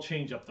nice little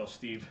change up though,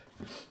 Steve.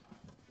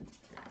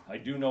 I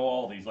do know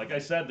all these. Like I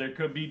said, there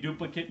could be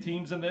duplicate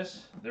teams in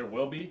this. There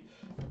will be.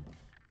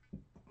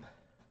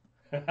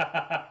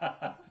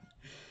 All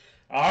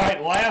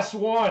right, last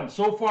one.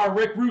 So far,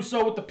 Rick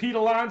Russo with the Pete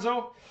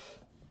Alonso.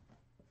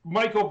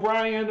 Mike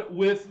O'Brien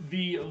with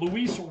the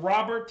Luis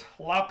Robert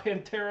La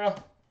Pantera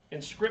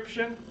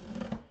inscription.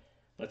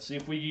 Let's see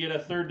if we can get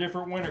a third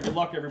different winner. Good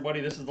luck,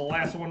 everybody. This is the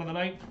last one of the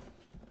night.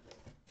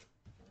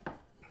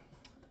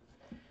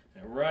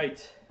 All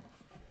right.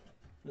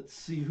 Let's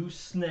see who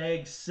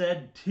snags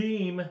said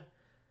team. Is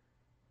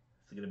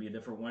it going to be a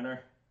different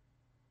winner?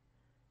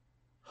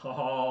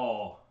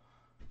 Oh.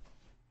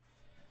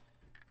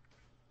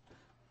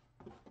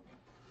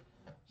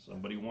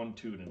 Somebody won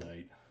 2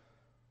 tonight.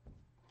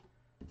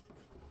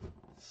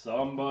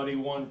 Somebody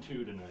won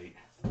 2 tonight.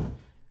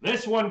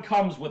 This one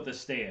comes with the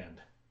stand.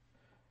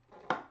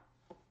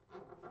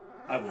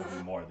 I will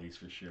do more of these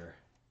for sure.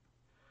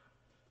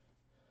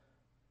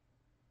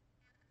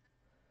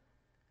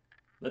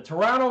 The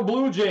Toronto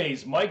Blue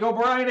Jays, Mike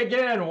O'Brien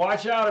again.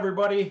 Watch out,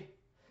 everybody.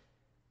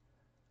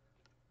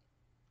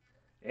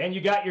 And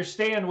you got your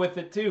stand with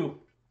it, too.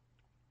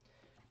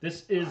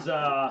 This is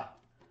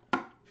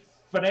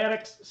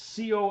Fanatics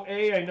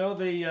COA. I know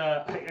they,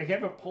 I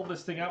haven't pulled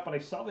this thing out, but I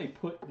saw they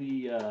put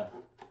the,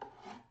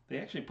 they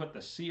actually put the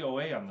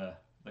COA on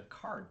the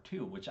card,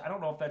 too, which I don't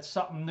know if that's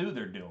something new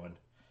they're doing.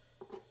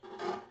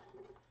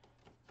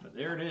 But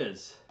there it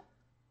is.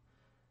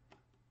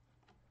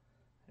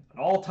 An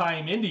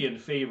all-time Indian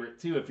favorite,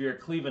 too, if you're a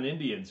Cleveland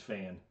Indians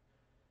fan.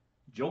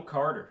 Joe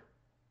Carter.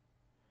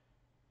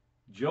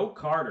 Joe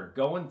Carter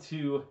going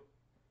to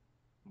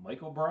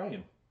Mike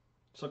O'Brien.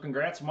 So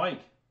congrats,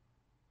 Mike.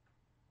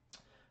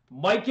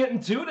 Mike getting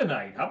 2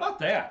 tonight. How about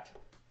that?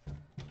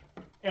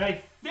 And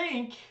I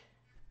think...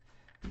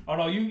 Oh,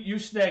 no, you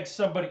snagged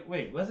somebody.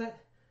 Wait, was it?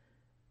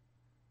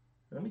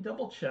 Let me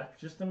double check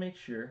just to make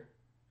sure.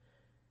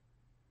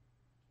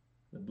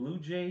 The Blue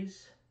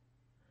Jays.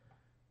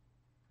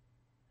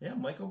 Yeah,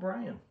 Mike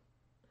O'Brien.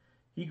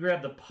 He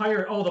grabbed the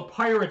Pirates. Oh, the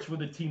Pirates were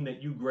the team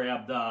that you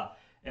grabbed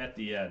at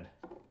the end.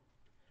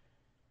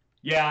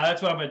 Yeah,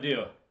 that's what I'm going to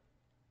do.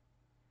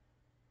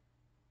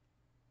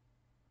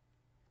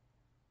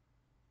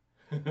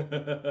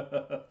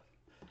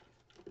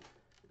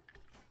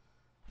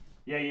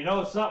 Yeah, you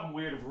know something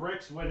weird if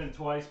Rick's winning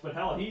twice, but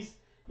hell, he's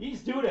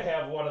due to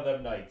have one of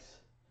them nights.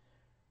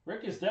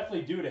 Rick is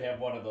definitely due to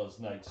have one of those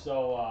nights.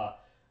 So,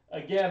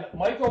 again,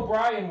 Mike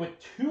O'Brien with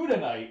 2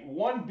 tonight.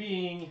 One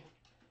being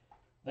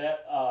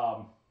that,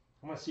 I'm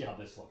going to see how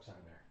this looks on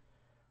there.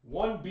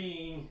 One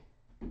being,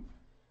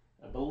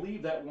 I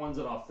believe that one's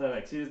an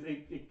authentic.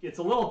 See, it's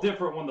a little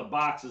different when the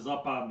box is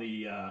up on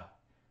the,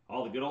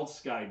 the good old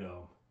Sky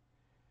Dome.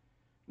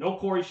 No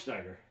Corey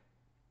Schneider.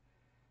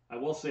 I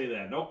will say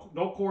that.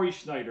 No Corey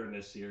Schneider in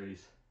this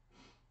series.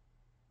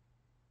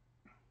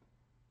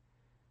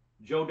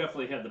 Joe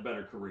definitely had the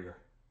better career.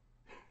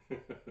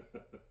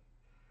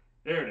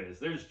 There it is.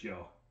 There's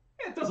Joe.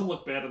 It doesn't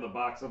look bad in the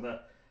box on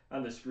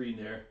the screen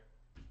there.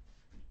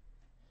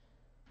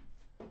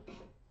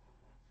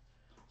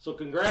 So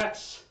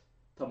congrats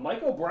to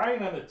Mike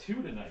O'Brien on the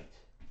 2 tonight.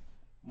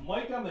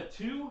 Mike on the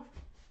 2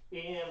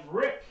 and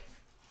Rick.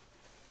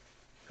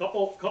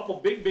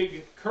 Couple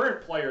big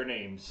current player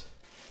names.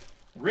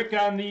 Rick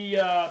on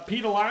the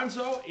Pete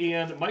Alonso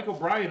and Mike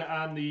O'Brien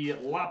on the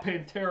La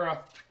Pantera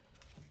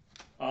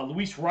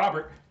Luis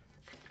Robert.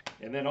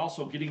 And then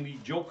also getting the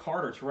Joe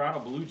Carter Toronto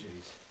Blue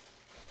Jays.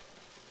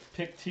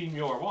 Pick Team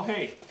Your. Well,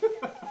 hey.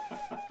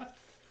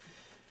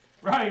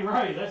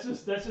 Right. That's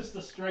just the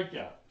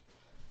strikeout.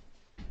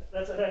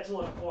 That's an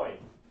excellent point.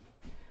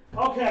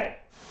 Okay.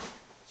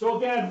 So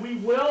again, we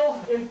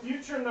will, in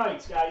future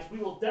nights, guys, we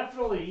will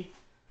definitely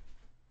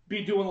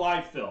be doing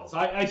live fills.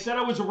 I said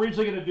I was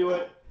originally going to do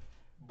it,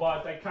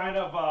 but I kind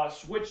of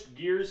switched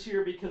gears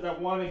here because I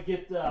want to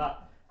get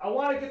I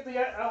want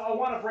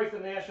to break the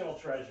national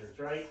treasures,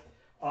 right?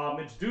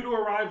 It's due to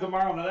arrive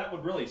tomorrow. Now that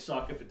would really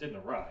suck if it didn't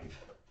arrive,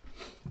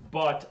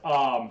 but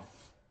I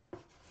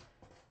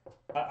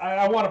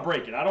want to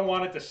break it. I don't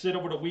want it to sit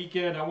over the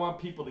weekend. I want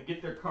people to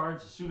get their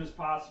cards as soon as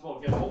possible.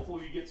 Again,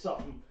 hopefully we get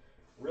something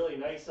really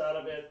nice out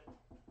of it.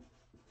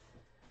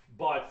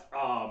 But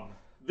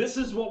this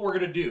is what we're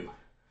gonna do.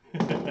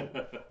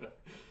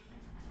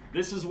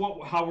 This is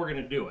how we're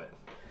gonna do it.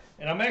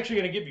 And I'm actually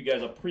gonna give you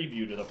guys a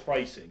preview to the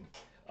pricing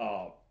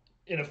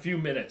in a few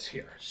minutes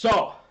here.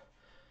 So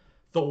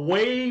the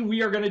way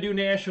we are gonna do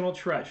National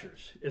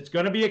Treasures, it's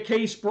gonna be a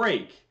case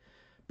break,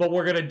 but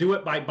we're gonna do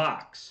it by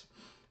box,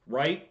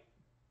 right?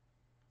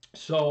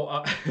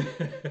 So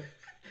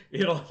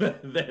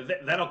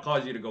that'll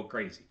cause you to go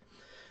crazy.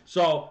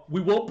 So we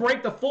will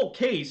break the full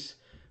case,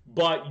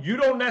 but you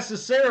don't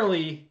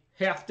necessarily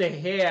have to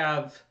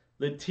have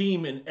the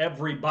team in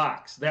every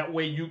box. That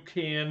way you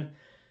can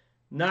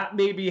not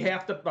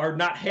have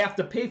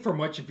to pay for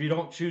much if you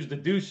don't choose to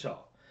do so.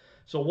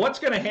 So what's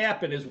going to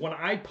happen is when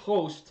I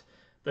post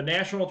the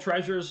National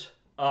Treasures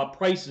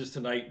prices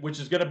tonight,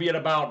 which is going to be at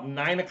about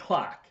 9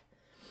 o'clock,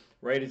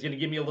 right? It's going to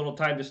give me a little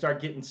time to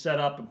start getting set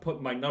up and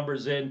putting my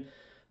numbers in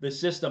the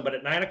system. But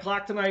at 9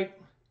 o'clock tonight,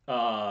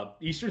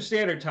 Eastern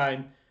Standard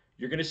Time,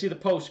 you're going to see the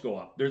post go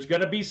up. There's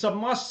going to be some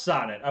musts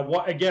on it. I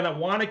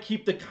want to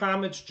keep the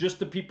comments just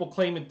to people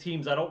claiming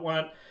teams. I don't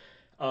want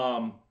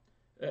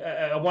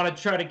I want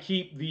to try to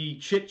keep the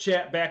chit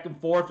chat back and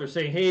forth, or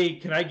say, hey,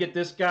 can I get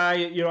this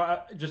guy?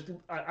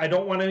 I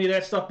don't want any of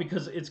that stuff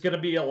because it's going to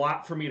be a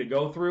lot for me to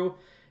go through.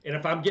 And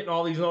if I'm getting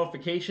all these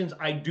notifications,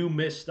 I do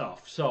miss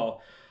stuff.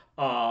 So,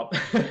 uh,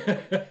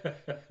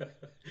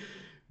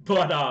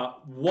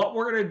 but what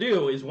we're going to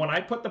do is when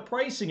I put the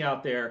pricing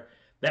out there,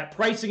 that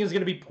pricing is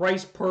going to be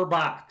priced per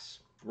box,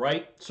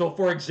 right? So,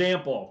 for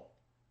example,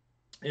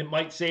 it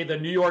might say the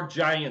New York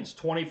Giants,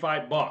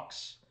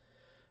 $25,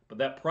 but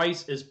that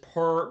price is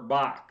per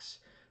box.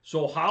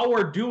 So how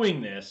we're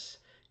doing this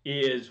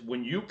is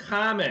when you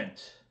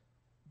comment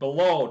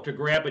below to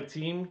grab a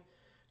team,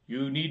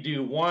 you need to,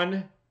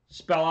 one,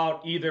 spell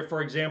out either,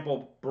 for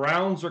example,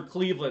 Browns or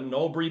Cleveland.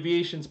 No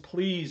abbreviations,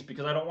 please,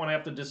 because I don't want to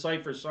have to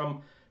decipher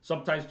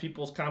sometimes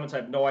people's comments. I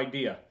have no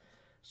idea.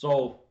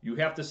 So you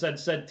have to send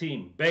said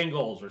team,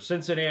 Bengals or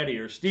Cincinnati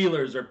or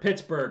Steelers or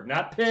Pittsburgh,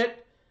 not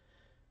Pitt.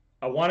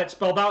 I want it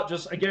spelled out,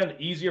 just again,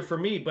 easier for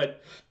me.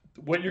 But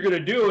what you're going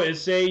to do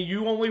is say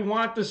you only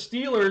want the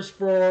Steelers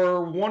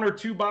for 1 or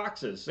 2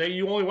 boxes. Say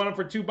you only want them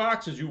for 2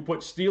 boxes. You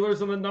put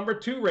Steelers in the number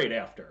 2 right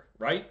after,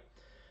 right?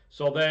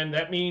 So then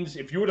that means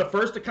if you were the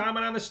first to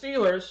comment on the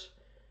Steelers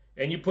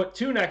and you put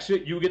 2 next to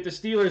it, you get the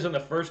Steelers in the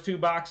first 2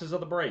 boxes of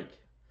the break.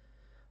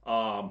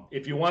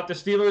 If you want the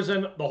Steelers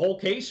in the whole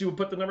case, you would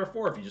put the number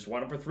 4. If you just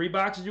want them for 3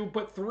 boxes, you would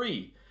put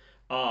 3.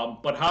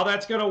 But how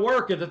that's going to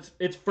work is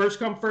it's first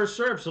come, first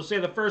serve. So say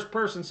the first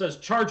person says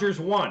Chargers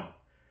 1,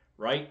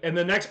 right? And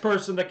the next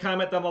person to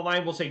comment on the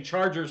line will say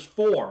Chargers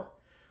 4.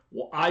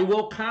 Well, I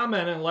will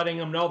comment and letting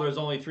them know there's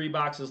only 3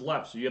 boxes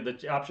left. So you have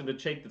the option to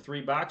take the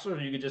 3 boxes,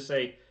 or you could just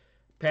say,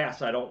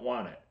 pass, I don't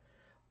want it.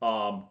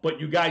 But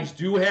you guys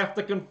do have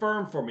to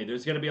confirm for me.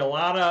 There's going to be a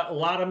lot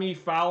of me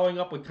following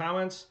up with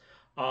comments.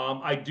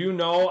 I do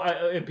know,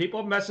 and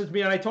people have messaged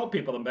me, and I told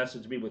people to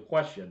message me with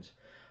questions.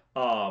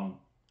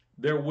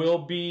 There will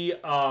be,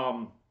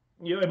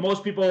 and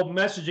most people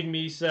messaging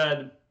me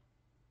said,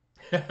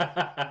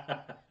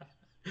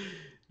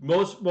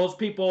 most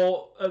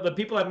people, the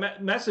people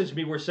that messaged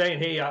me were saying,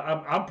 hey,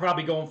 I'm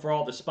probably going for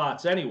all the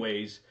spots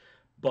anyways,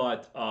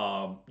 but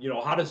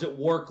how does it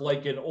work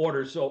like in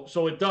order?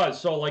 So it does.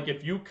 So like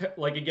if you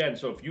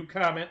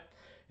comment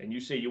and you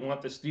say you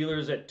want the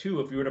Steelers at 2,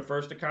 if you were the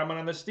first to comment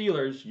on the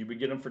Steelers, you would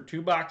get them for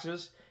 2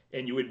 boxes,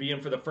 and you would be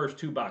in for the first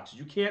 2 boxes.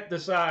 You can't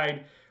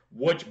decide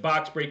which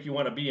box break you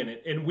want to be in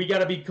it. And we got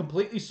to be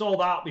completely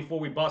sold out before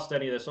we bust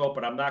any of this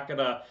open. I'm not going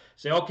to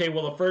say, okay,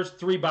 well, the first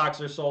 3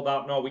 boxes are sold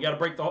out. No, we got to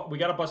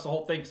bust the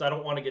whole thing because I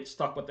don't want to get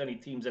stuck with any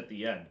teams at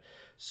the end.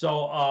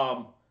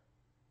 So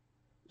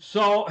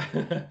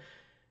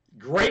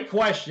great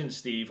question,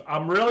 Steve.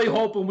 I'm really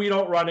hoping we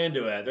don't run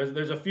into it.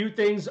 There's a few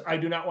things I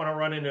do not want to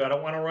run into. I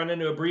don't want to run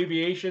into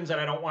abbreviations, and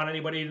I don't want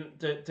anybody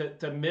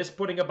to miss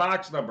putting a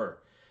box number.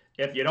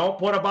 If you don't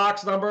put a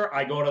box number,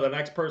 I go to the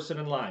next person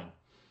in line.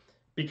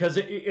 Because,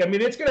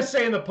 it's going to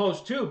say in the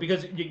post, too,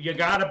 because you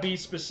got to be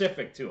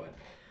specific to it.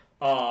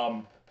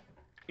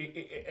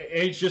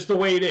 It's just the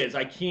way it is.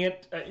 I can't,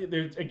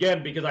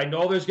 because I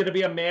know there's going to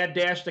be a mad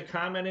dash to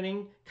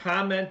commenting.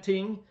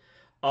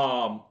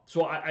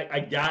 So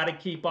I got to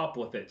keep up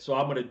with it. So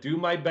I'm going to do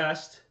my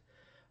best.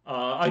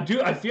 I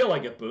feel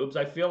like it, Boobs.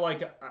 I feel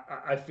like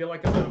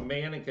I'm a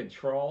man in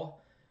control.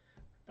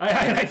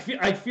 I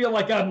feel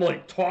like I'm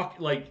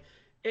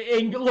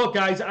and look,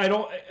 guys, I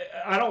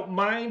don't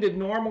mind in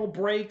normal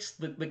breaks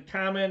the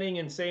commenting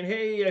and saying,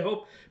 hey, I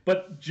hope,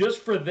 but just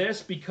for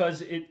this,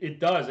 because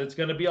it does, it's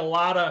going to be a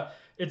lot of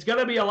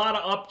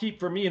upkeep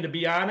for me. And to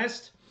be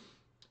honest,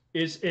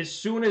 as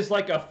soon as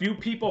like a few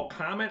people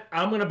comment,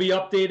 I'm going to be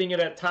updating it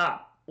at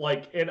top,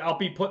 and I'll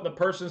be putting the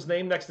person's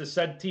name next to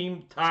said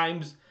team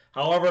times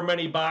however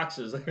many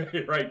boxes,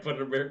 right? Put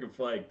an American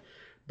flag,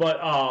 but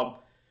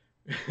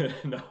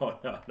no,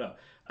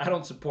 I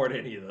don't support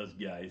any of those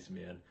guys,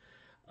 man.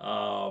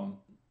 But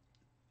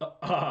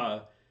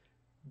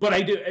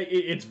I do.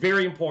 It's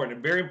very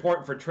important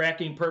for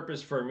tracking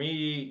purpose for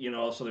me.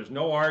 So there's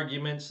no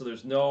arguments. So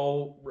there's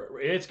no.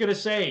 It's gonna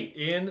say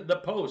in the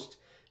post,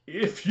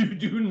 if you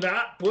do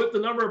not put the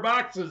number of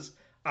boxes,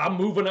 I'm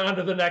moving on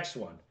to the next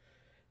one.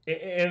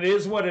 And it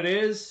is what it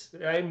is.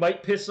 I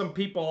might piss some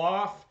people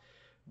off,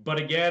 but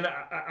again,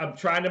 I'm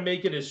trying to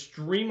make it as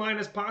streamlined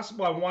as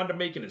possible. I wanted to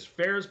make it as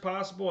fair as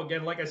possible.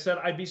 Again, like I said,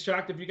 I'd be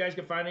shocked if you guys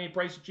could find any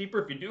prices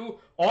cheaper. If you do,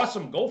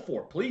 awesome, go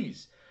for it,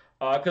 please.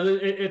 Because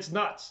it's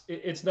nuts.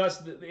 It's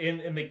nuts.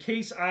 In the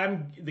case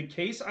I'm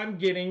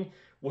getting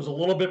was a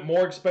little bit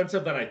more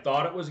expensive than I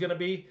thought it was going to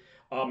be.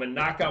 And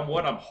knock on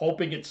wood, I'm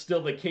hoping it's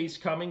still the case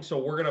coming. So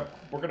we're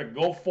gonna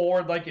go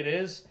forward like it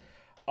is,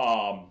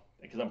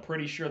 because I'm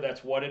pretty sure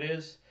that's what it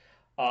is.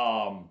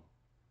 But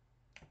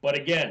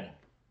again,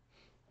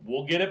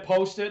 we'll get it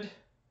posted.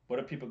 What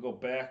if people go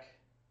back?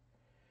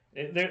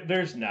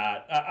 There's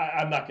not.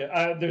 I'm not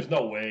gonna. There's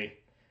no way.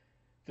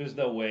 There's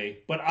no way.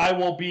 But I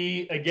will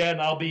be, again,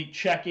 I'll be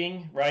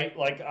checking, right?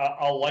 Like,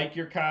 I'll like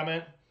your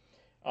comment.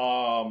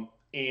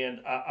 And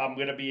I'm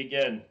going to be,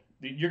 again,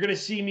 you're going to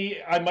see me.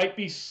 I might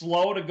be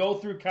slow to go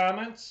through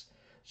comments.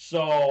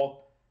 So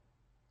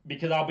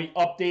because I'll be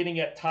updating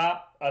at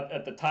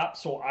the top,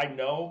 so I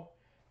know,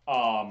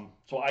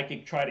 so I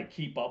can try to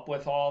keep up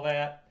with all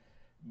that.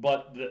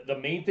 But the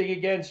main thing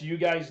again, so you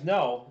guys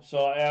know,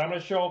 so I'm going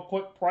to show a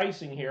quick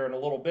pricing here in a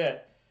little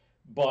bit,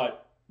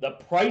 but the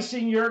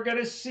pricing you're going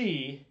to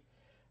see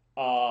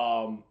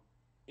um,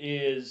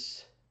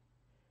 is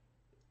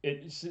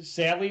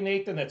sadly,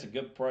 Nathan, that's a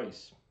good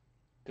price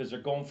because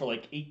they're going for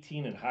like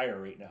 18 and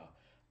higher right now.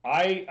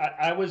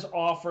 I was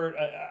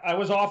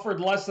offered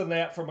less than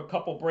that from a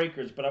couple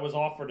breakers, but I was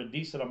offered a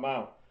decent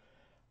amount.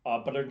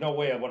 But there's no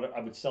way I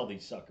would sell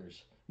these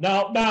suckers.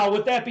 Now,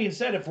 with that being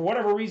said, if for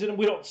whatever reason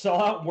we don't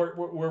sell out,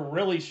 we're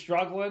really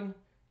struggling.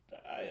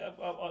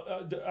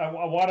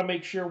 I want to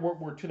make sure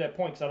we're to that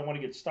point because I don't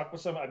want to get stuck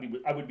with something. I mean,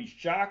 I would be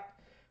shocked,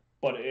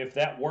 but if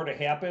that were to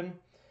happen,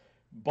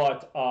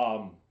 but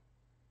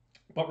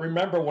but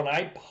remember when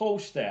I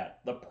post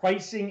that, the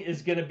pricing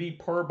is going to be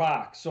per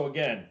box. So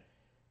again,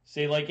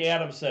 say like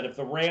Adam said, if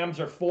the Rams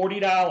are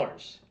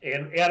 $40,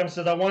 and Adam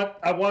says I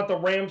want the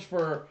Rams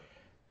for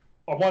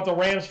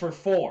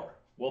four.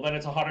 Well, then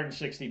it's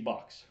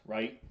 $160,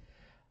 right?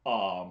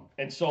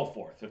 And so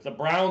forth. If the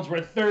Browns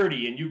were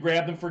 30 and you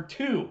grab them for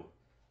two,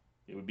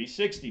 it would be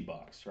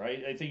 $60,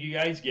 right? I think you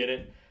guys get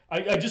it.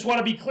 I just want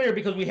to be clear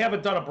because we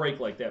haven't done a break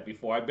like that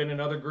before. I've been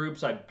in other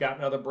groups. I've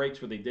gotten other breaks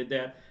where they did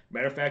that.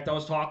 Matter of fact, I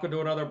was talking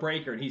to another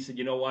breaker, and he said,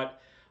 you know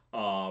what?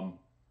 And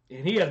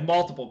he has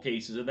multiple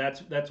cases, and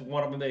that's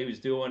one of them that he was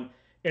doing.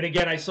 And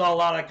again, I saw a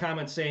lot of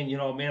comments saying,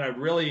 man, I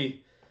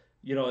really,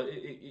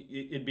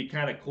 it'd be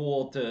kind of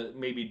cool to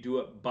maybe do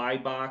it by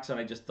box, and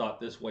I just thought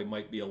this way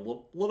might be a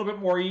little bit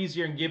more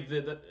easier and give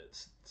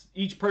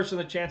each person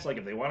a chance. Like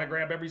if they want to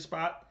grab every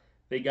spot,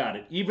 they got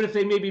it. Even if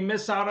they maybe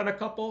miss out on a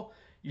couple,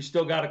 you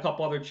still got a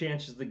couple other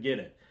chances to get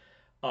it.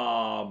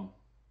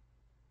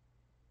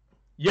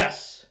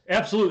 Yes,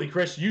 absolutely,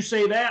 Chris. You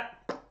say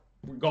that,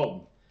 we're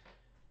golden.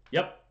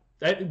 Yep.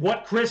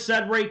 What Chris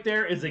said right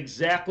there is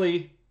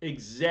exactly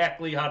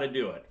how to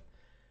do it.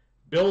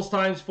 Bills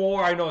times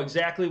 4. I know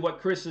exactly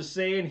what Chris is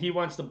saying. He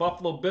wants the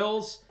Buffalo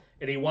Bills,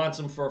 and he wants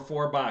them for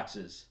 4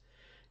 boxes.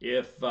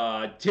 If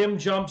Tim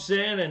jumps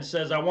in and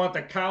says, I want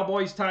the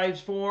Cowboys times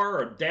 4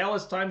 or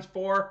Dallas times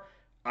 4,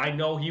 I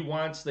know he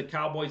wants the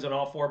Cowboys in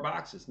all 4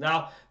 boxes.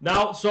 Now,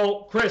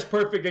 so Chris,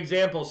 perfect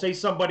example. Say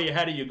somebody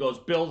ahead of you goes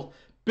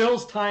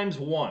Bills times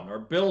 1 or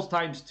Bills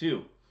times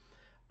 2.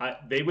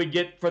 They would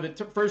get for the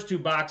first 2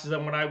 boxes,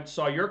 and when I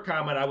saw your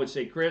comment, I would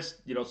say, Chris,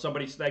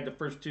 somebody snagged the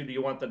first 2. Do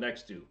you want the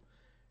next 2?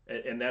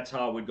 And that's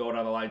how it would go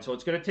down the line. So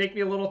it's going to take me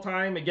a little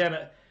time again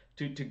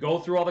to go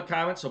through all the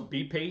comments. So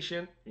be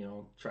patient.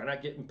 Try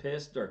not getting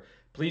pissed, or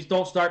please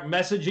don't start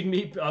messaging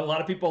me. A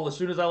lot of people, as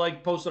soon as I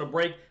posted a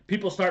break,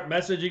 people start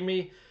messaging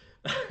me.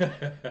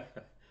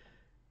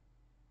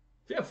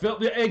 Yeah, Phil,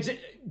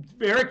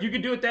 Eric, you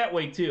could do it that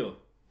way too.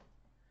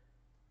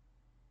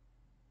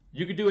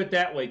 You could do it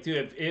that way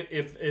too. If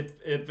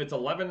it's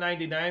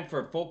 $11.99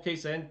 for a full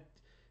case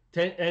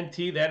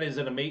NT, that is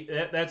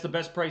that's the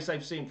best price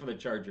I've seen for the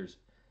Chargers.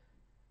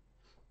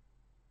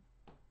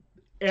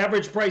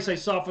 Average price I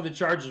saw for the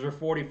Chargers were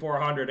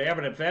 $4,400.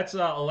 Evan, if that's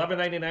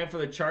 $11.99 for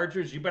the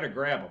Chargers, you better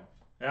grab them.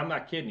 And I'm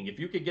not kidding. If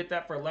you could get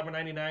that for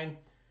 $11.99,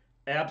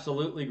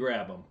 absolutely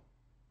grab them.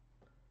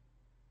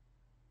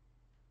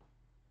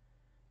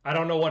 I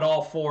don't know what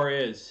all 4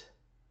 is.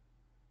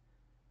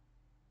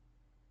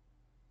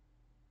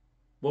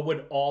 What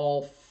would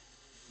all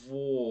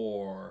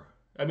 4?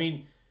 I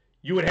mean,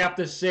 you would have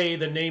to say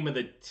the name of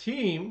the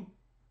team.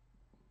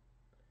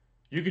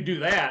 You could do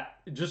that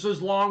just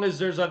as long as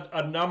there's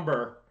a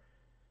number.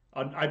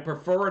 I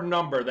prefer a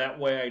number, that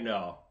way I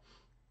know.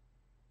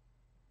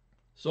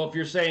 So if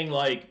you're saying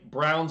like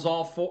Browns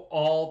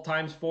all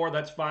times 4,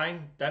 that's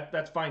fine.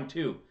 That's fine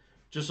too.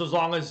 Just as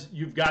long as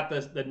you've got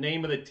the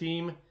name of the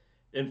team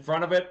in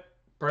front of it,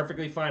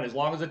 perfectly fine. As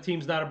long as the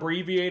team's not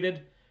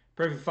abbreviated,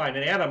 perfectly fine.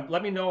 And Adam,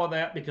 let me know on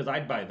that because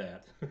I'd buy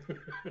that.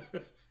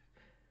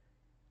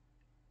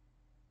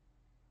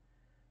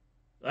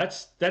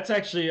 That's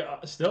actually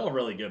still a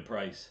really good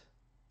price.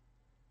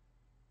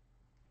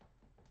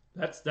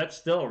 That's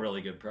still a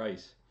really good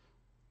price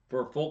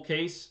for a full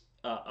case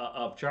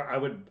of char.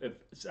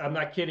 I'm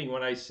not kidding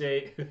when I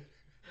say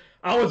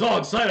I was all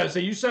excited. I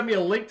say you send me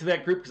a link to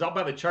that group because I'll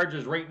buy the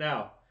Chargers right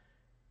now.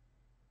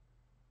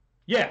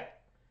 Yeah,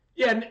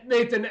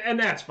 Nathan, and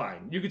that's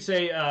fine. You could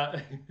say, yeah,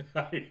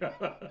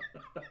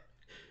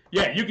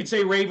 you could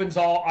say Ravens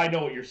all. I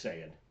know what you're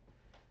saying.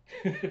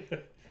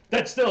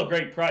 That's still a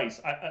great price.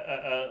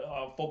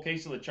 A full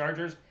case of the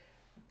Chargers.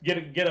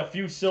 Get a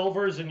few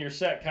silvers in your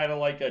set, kind of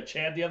like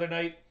Chad the other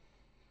night.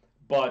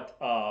 But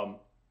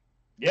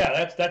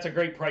yeah, that's a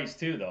great price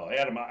too, though.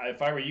 Adam,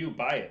 if I were you,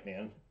 buy it,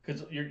 man,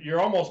 because you're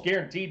almost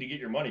guaranteed to get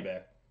your money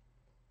back.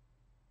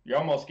 You're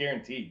almost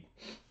guaranteed.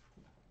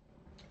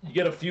 You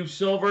get a few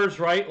silvers,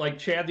 right? Like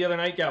Chad the other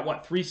night got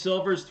what? 3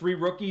 silvers, 3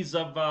 rookies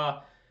of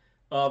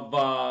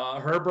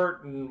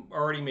Herbert, and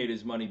already made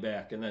his money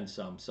back, and then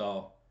some.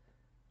 So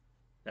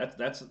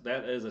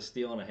that is a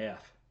steal and a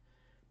half.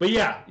 But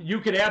yeah,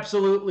 you could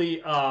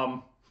absolutely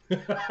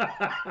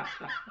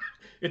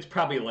It's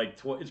probably like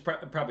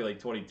probably like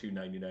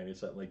 22.99 or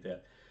something like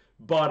that.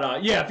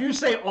 But yeah, if you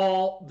say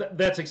all,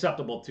 that's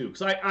acceptable too.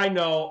 Because I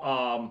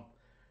know,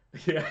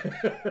 yeah.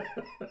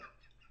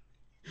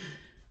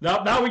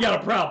 Now we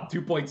got a problem.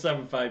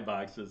 2.75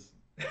 boxes.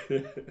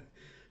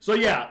 So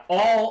yeah,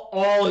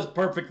 all is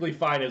perfectly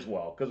fine as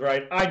well. Because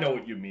right, I know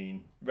what you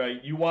mean.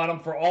 Right, you want them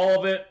for all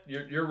of it.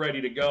 You're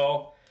ready to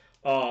go.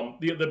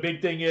 The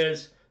big thing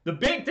is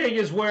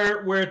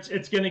where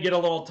it's going to get a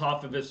little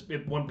tough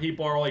if when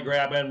people are only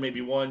grabbing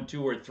maybe one,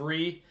 two, or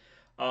three.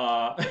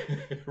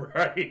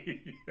 Right.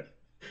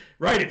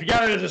 Right, if you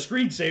got it as a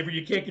screensaver,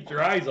 you can't get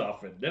your eyes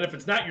off it. Then if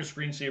it's not your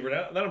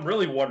screensaver, then I'm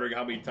really wondering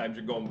how many times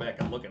you're going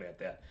back and looking at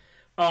that.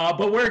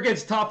 But where it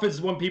gets tough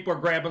is when people are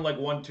grabbing like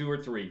one, two, or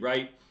three,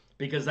 right?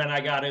 Because then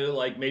I got to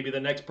like maybe the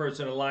next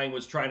person in line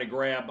was trying to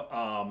grab.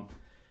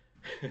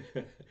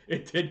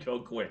 It did go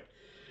quick.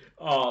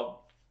 Uh,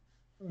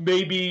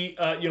 maybe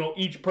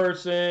each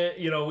person,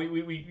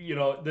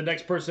 we the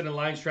next person in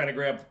line is trying to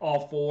grab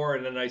all four,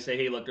 and then I say,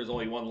 hey, look, there's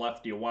only one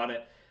left. Do you want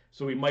it?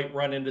 So we might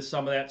run into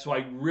some of that. So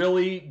I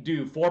really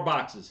do four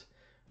boxes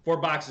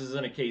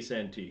in a case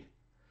NT.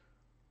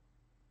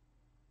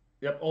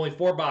 Yep, only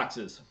four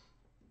boxes.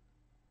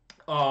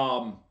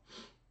 Um,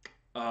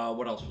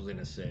 what else was I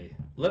gonna say?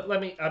 Let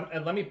me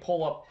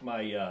pull up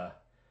my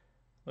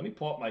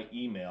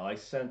email. I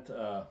sent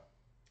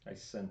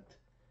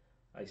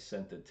I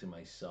sent it to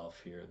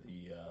myself here.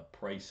 The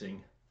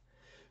pricing.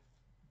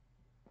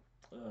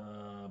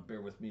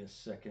 Bear with me a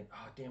second.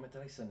 Oh, damn it!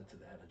 Did I send it to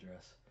that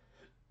address?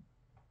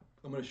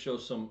 I'm gonna show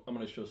some. I'm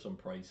gonna show some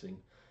pricing.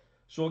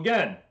 So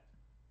again,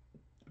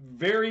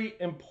 very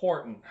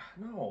important.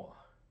 No,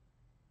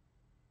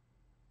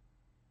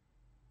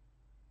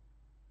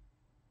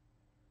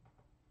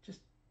 just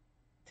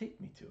take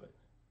me to it.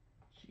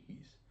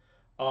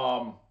 Jeez.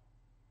 Um,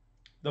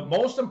 the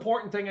most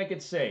important thing I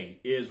could say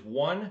is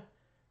one,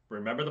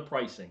 remember the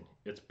pricing.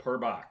 It's per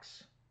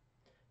box.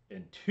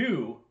 And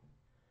two,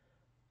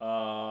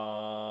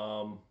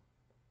 um,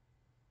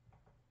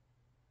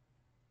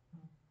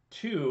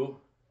 two,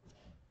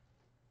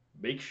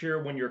 make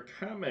sure when you're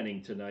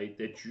commenting tonight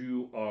that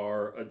you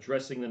are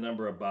addressing the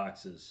number of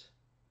boxes.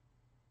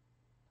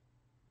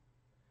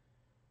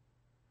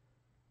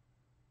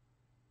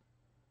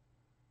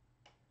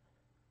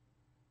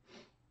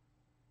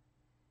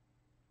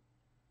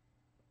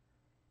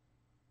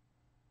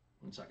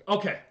 One second.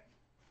 Okay.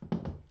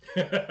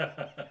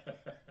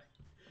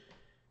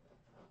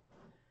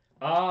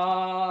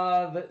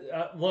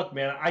 Look,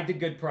 man, I did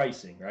good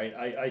pricing, right?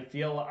 I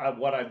feel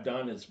what I've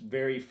done is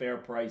very fair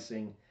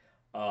pricing.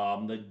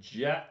 The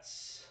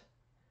Jets.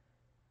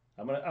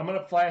 I'm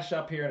gonna flash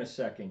up here in a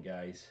second,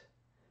 guys.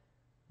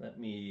 Let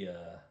me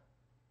uh,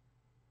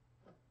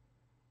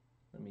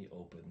 let me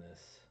open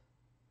this.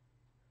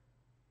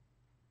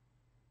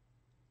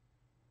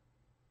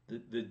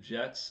 The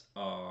Jets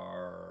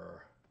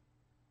are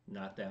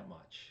not that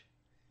much.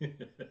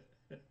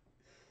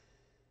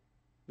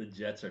 The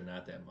Jets are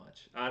not that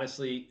much.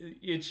 Honestly,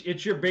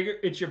 it's your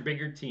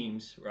bigger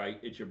teams, right?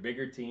 It's your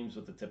bigger teams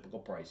with the typical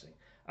pricing.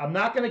 I'm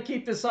not going to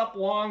keep this up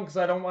long because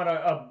I don't want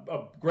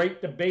a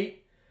great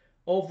debate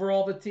over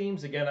all the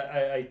teams. Again,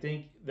 I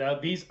think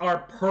that these are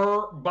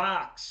per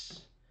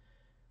box.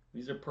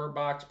 These are per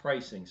box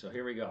pricing. So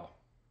here we go.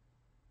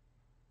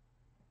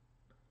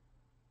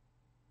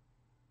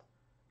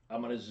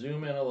 I'm going to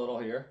zoom in a little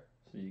here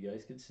so you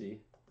guys can see.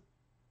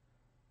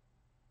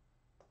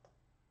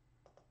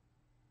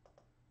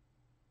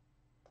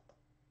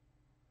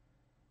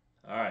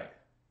 All right.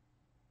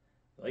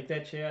 Like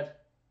that, Chad?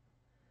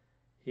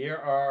 Here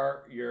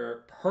are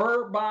your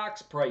per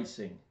box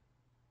pricing.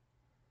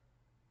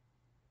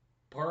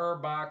 Per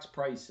box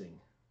pricing.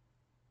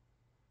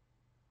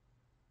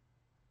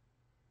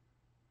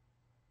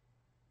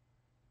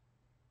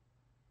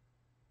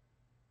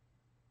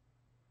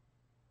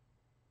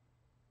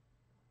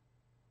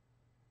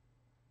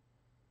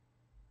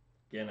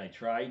 Again, I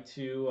try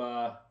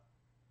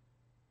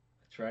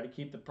to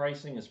keep the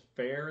pricing as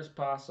fair as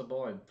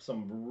possible. And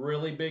some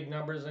really big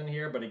numbers in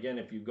here, but again,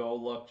 if you go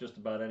look just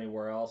about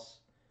anywhere else,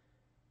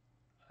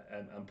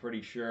 I'm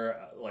pretty sure,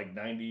 like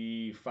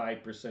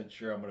 95%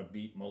 sure, I'm going to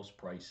beat most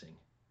pricing.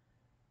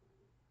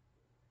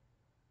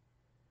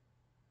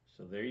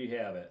 So there you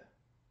have it.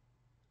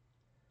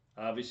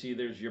 Obviously,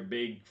 there's your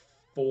big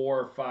 4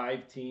 or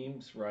 5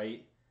 teams,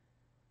 right?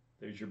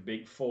 There's your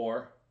big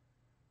four.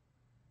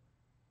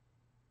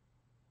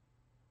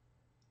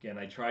 Again,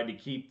 I tried to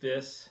keep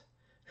this.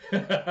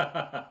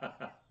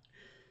 I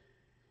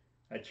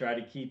try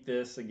to keep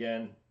this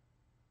again.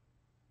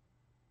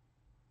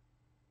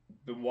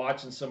 Been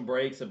watching some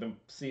breaks. I've been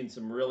seeing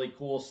some really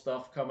cool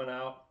stuff coming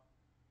out.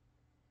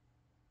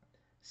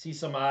 See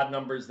some odd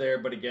numbers there,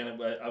 but again,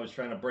 I was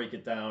trying to break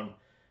it down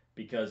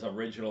because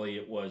originally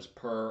it was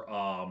per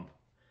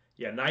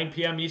 9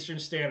 p.m. Eastern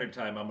Standard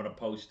Time. I'm going to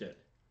post it.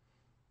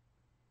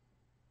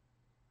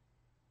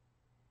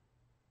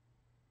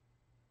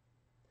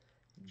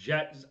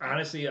 Jets.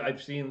 Honestly, I'm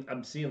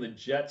seeing the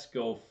Jets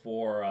go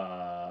for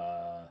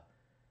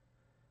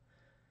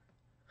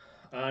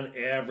on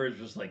average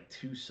was like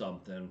two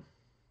something.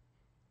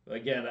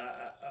 Again,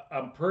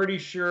 I'm pretty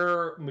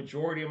sure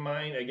majority of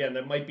mine, again,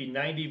 that might be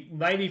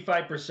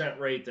 95%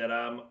 rate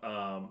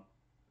that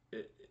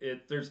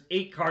there's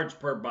 8 cards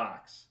per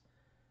box.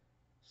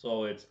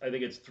 So I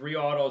think it's 3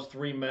 autos,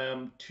 3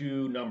 mem,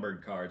 2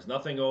 numbered cards.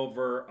 Nothing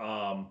over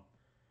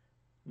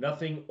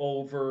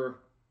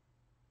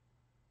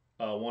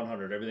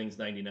 100. Everything's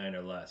 99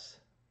 or less.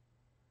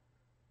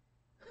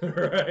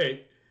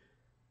 Right.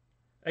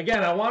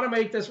 Again, I want to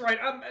make this right.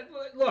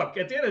 Look,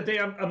 at the end of the day,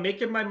 I'm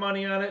making my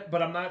money on it,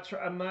 but I'm not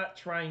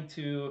trying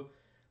to.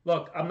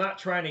 Look, I'm not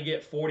trying to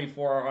get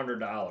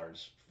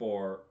 $4,400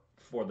 for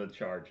the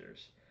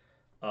Chargers,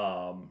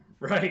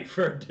 right?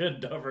 For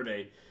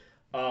Duvernay.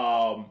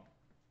 Um,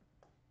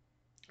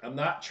 I'm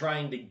not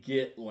trying to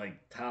get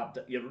like top.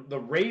 The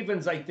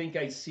Ravens, I think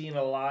I seen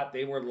a lot.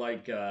 They were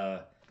like,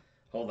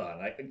 hold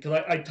on,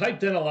 because I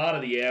typed in a lot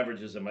of the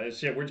averages in my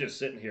shit. We're just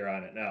sitting here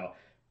on it now,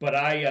 but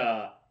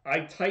I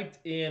typed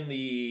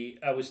in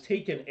I was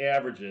taking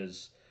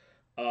averages.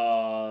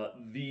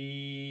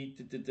 The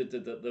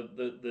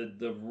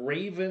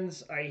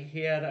Ravens I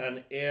had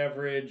on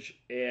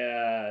average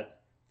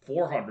at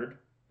 400.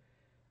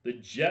 The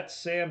Jets,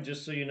 Sam,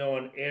 just so you know,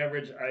 on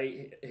average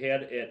I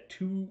had at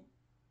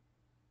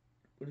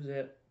what is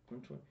that?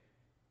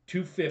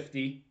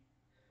 250.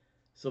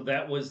 So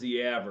that was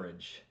the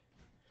average.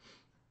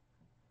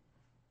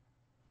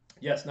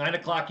 Yes, 9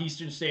 o'clock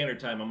Eastern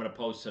Standard Time. I'm going to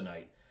post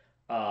tonight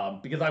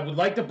because I would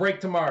like to break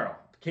tomorrow.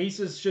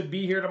 Cases should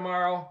be here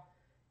tomorrow,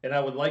 and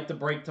I would like to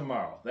break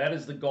tomorrow. That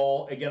is the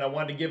goal. Again, I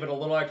wanted to give it a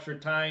little extra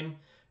time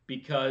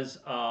because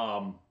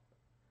I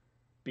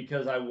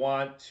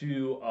want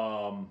to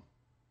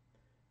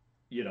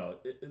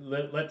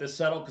let this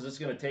settle because it's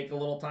going to take a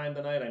little time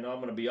tonight. I know I'm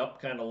going to be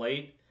up kind of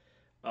late.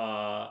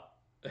 Now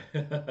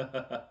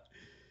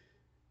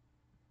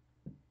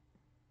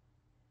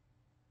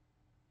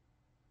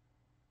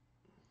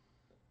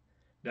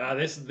um,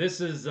 this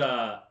is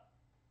the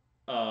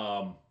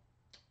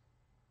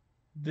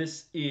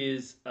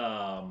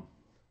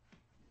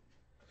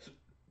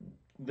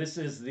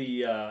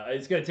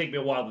it's going to take me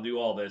a while to do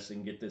all this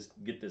and get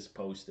this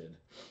posted,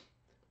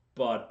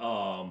 but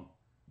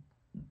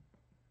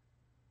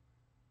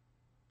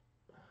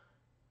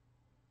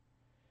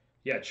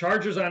yeah,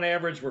 Chargers on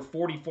average were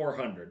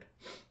 4,400.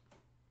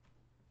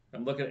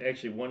 I'm looking at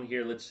actually one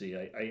here. Let's see.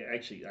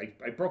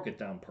 I broke it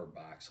down per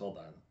box. Hold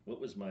on. What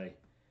was my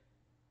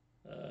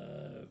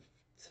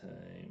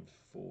time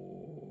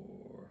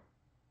for?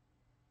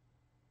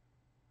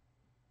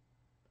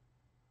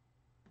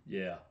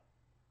 Yeah.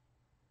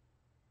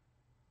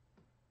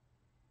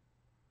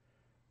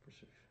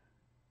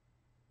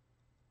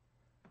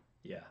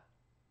 Yeah.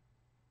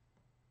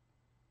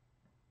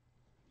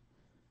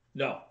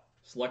 No.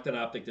 Select an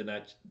optic did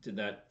not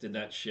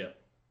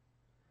ship.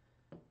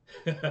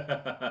 They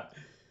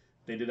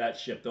did not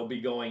ship. They'll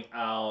be going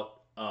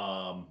out.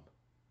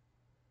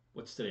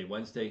 What's today?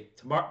 Wednesday.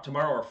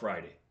 Tomorrow or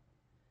Friday.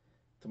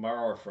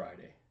 Tomorrow or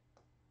Friday.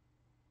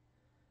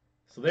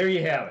 So there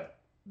you have it.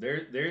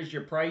 There's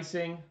your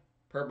pricing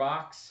per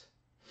box.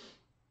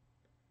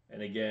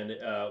 And again,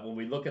 when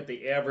we look at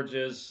the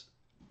averages,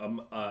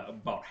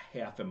 about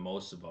half in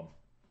most of them.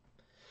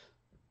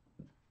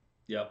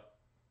 Yep.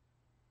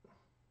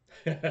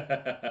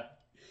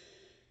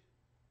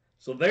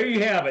 So there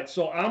you have it.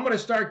 So I'm going to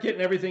start getting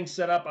everything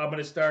set up. I'm going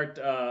to start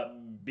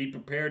be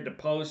prepared to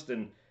post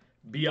and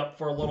be up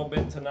for a little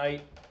bit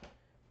tonight.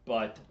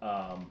 But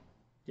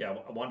yeah,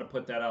 I wanted to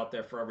put that out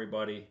there for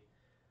everybody.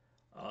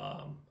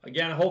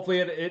 Again, hopefully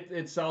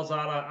it sells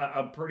out.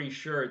 I'm pretty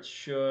sure it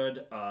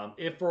should.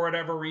 If for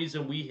whatever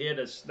reason we hit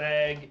a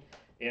snag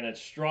and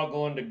it's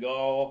struggling to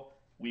go,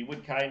 we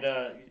would kind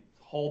of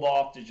hold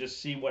off to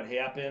just see what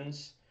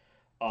happens.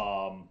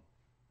 Because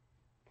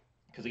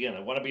again, I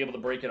want to be able to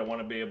break it. I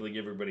want to be able to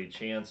give everybody a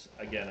chance.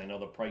 Again, I know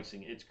the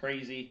pricing, it's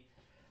crazy.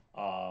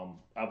 I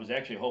was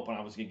actually hoping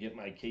I was going to get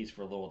my case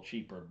for a little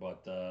cheaper,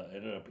 but it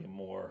ended up being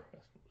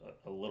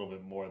a little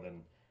bit more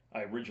than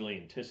I originally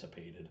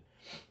anticipated.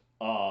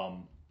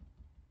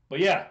 But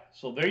yeah,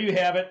 so there you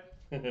have it.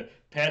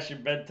 Past your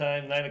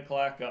bedtime, 9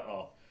 o'clock.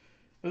 Uh-oh.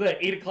 Was that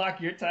 8 o'clock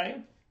your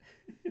time?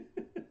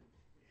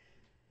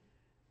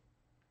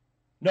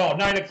 No,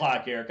 9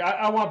 o'clock, Eric.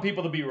 I want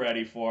people to be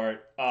ready for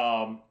it.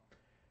 No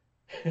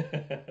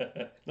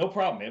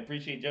problem, man.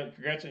 Appreciate you.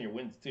 Congrats on your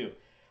wins, too.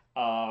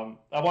 I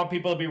want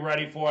people to be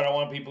ready for it. I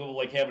want people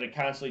like having to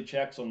constantly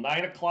check. So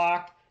 9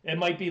 o'clock, it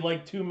might be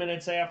like 2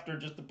 minutes after,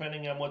 just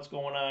depending on what's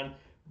going on.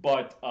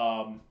 But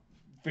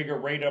figure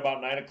right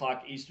about 9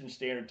 o'clock Eastern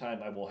Standard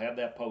Time, I will have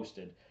that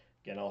posted.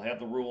 Again, I'll have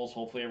the rules.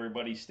 Hopefully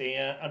everybody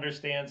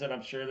understands it.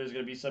 I'm sure there's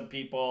going to be some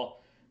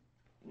people,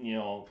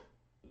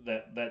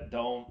 that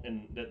don't,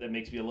 and that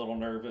makes me a little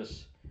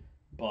nervous.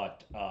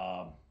 But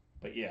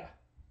yeah,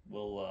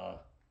 we'll.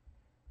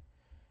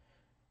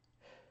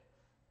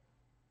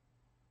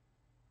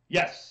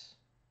 Yes.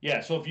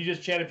 Yeah. So if you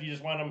just chat, if you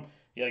just want them,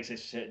 yeah, like I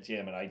said,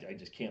 damn it, I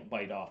just can't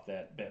bite off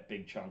that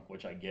big chunk,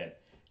 which I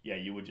get. Yeah,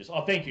 you would just.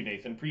 Oh, thank you,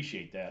 Nathan.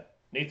 Appreciate that.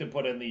 Nathan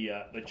put in the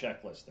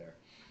checklist there.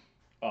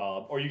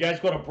 Or you guys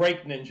go to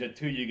Break Ninja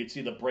too. You can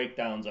see the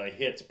breakdowns of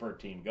hits per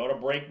team. Go to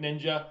Break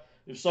Ninja.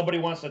 If somebody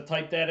wants to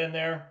type that in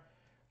there,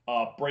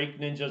 Break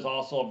Ninja is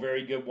also a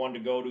very good one to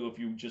go to if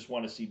you just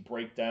want to see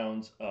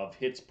breakdowns of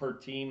hits per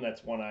team.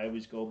 That's one I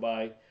always go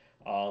by.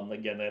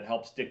 Again, that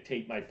helps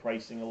dictate my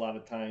pricing a lot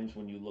of times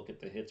when you look at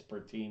the hits per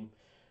team.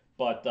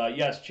 But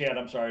yes, Chad,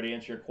 I'm sorry to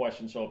answer your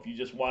question. So if you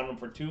just want them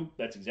for 2,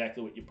 that's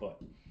exactly what you put.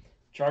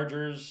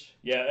 Chargers,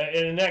 yeah,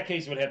 and in that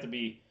case, it would have to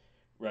be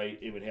right.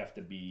 It would have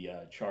to be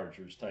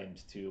Chargers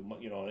times 2.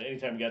 You know,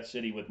 anytime you got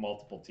city with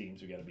multiple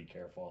teams, we got to be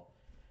careful.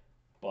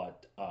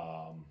 But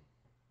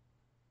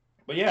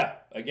yeah,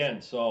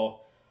 again,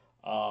 so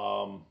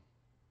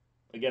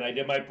again, I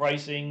did my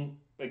pricing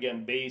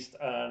again based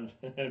on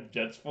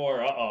Jets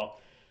 4.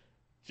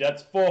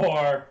 Jets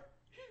 4.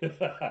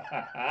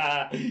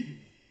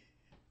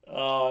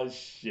 Oh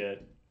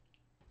shit.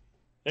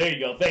 There you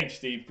go. Thanks,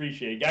 Steve.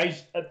 Appreciate it.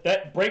 Guys,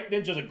 that Break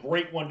Ninja is a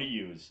great one to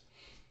use.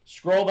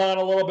 Scroll down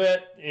a little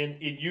bit, and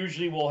it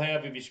usually will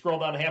have, if you scroll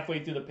down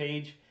halfway through the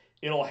page,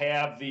 it'll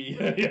have the,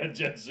 yeah,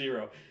 Jet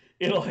Zero.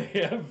 It'll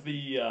have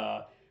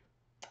the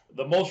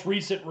most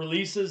recent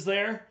releases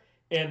there.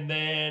 And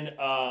then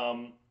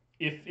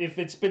if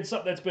it's been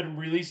something that's been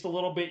released a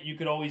little bit, you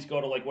could always go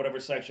to like whatever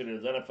section it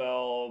is,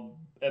 NFL,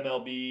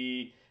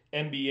 MLB,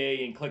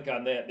 NBA, and click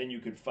on that. Then you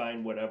could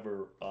find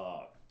whatever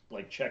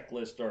like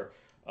checklist or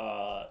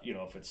you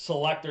know, if it's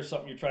select or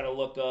something you're trying to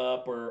look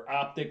up, or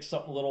optics,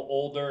 something a little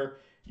older,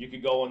 you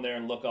could go in there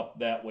and look up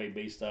that way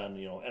based on,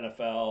 you know,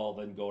 NFL,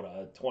 then go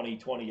to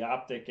 2020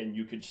 optic, and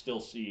you could still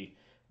see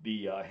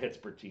the hits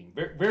per team.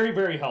 Very, very,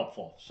 very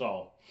helpful.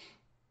 So,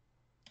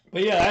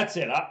 but yeah, that's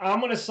it. I'm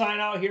going to sign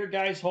out here,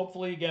 guys.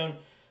 Hopefully, again,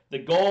 the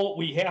goal,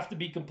 we have to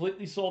be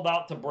completely sold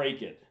out to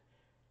break it.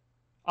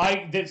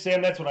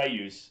 Sam, that's what I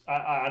use.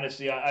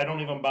 Honestly, I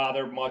don't even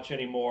bother much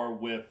anymore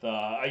with.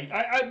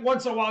 I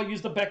once in a while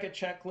use the Beckett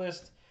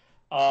checklist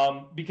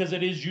because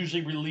it is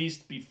usually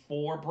released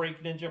before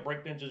Break Ninja.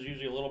 Break Ninja is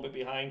usually a little bit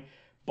behind,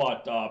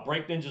 but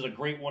Break Ninja is a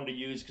great one to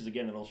use because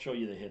again, it'll show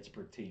you the hits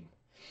per team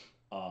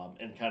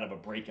and kind of a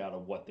breakout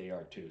of what they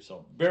are too.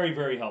 So very,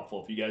 very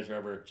helpful if you guys are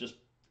ever just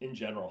in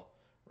general,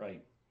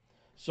 right?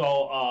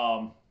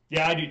 So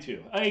yeah, I do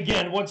too.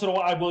 Again, once in a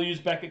while I will use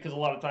Beckett because a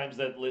lot of times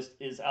that list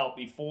is out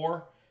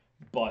before.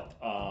 But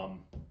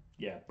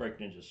yeah, Break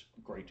Ninja's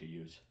great to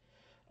use.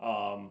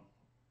 Can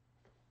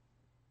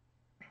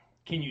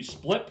you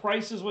split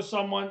prices with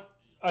someone?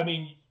 I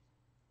mean,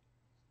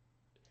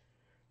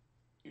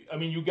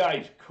 you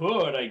guys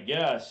could, I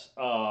guess.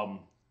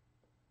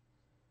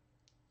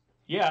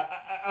 Yeah,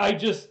 I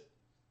just,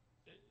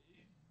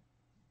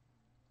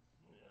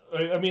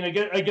 I mean,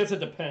 I guess it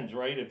depends,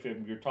 right? If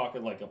you're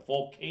talking like a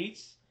full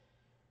case,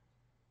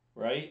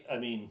 right? I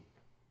mean,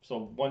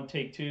 so one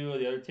take two,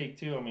 the other take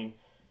two. I mean,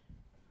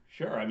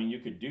 sure. I mean, you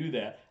could do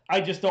that.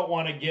 I just don't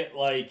want to get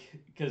like,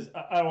 because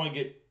I don't want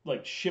to get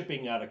like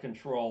shipping out of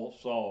control.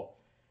 So,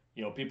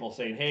 you know, people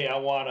saying, "Hey, I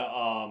want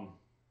to."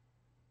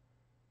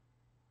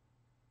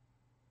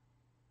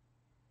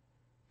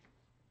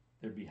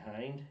 They're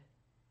behind.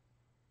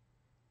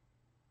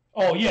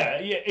 Oh yeah,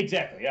 yeah,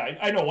 exactly. Yeah,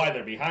 I know why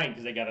they're behind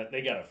because they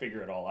gotta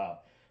figure it all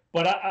out.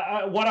 But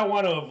what I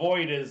want to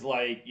avoid is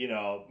like, you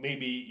know,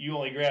 maybe you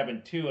only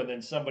grabbing 2 and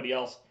then somebody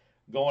else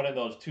going in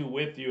those 2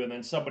 with you, and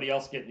then somebody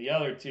else getting the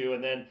other 2,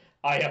 and then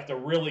I have to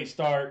really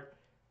start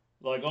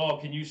like, oh,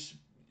 can you?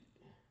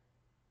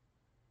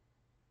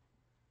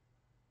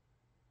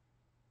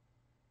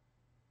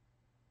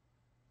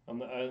 I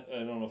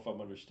don't know if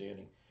I'm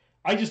understanding.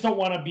 I just don't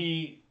want to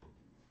be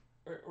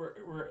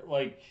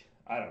like,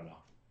 I don't know.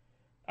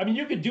 I mean,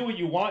 you can do what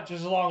you want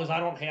just as long as I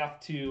don't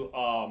have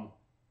to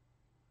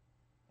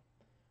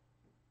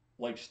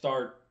like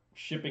start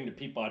shipping to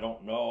people I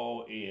don't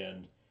know,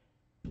 and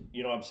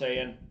you know what I'm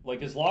saying?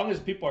 Like as long as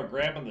people are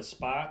grabbing the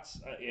spots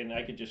and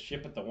I could just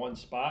ship it to one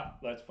spot,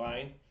 that's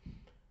fine,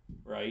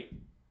 right?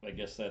 I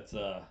guess that's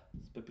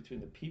split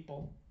between the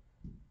people.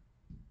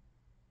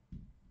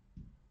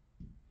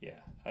 Yeah,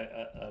 I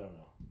don't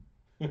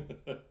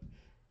know.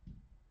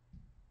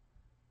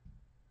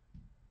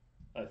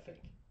 I think.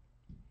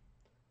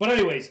 But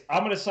anyways,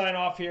 I'm gonna sign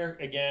off here.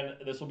 Again,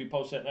 this will be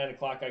posted at 9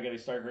 o'clock. I gotta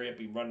start hurry up,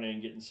 be running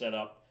and getting set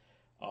up.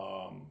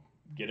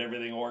 Get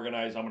everything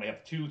organized. I'm gonna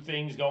have 2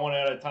 things going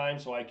at a time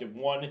so I can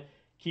one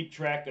keep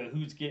track of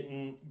who's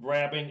getting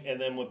grabbing,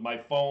 and then with my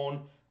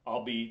phone,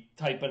 I'll be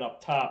typing up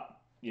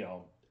top. You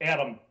know,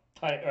 Adam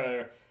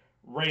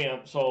Ram.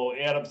 So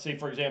Adam, say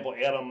for example,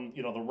 Adam,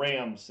 you know, the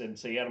Rams, and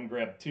say Adam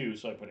grabbed 2,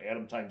 so I put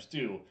Adam times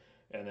 2,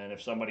 and then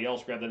if somebody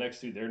else grabbed the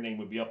next 2, their name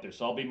would be up there.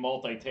 So I'll be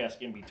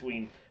multitasking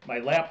between my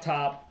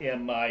laptop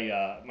and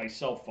my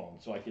cell phone,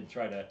 so I can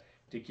try to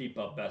keep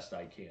up best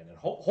I can. And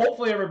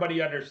hopefully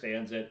everybody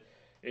understands it.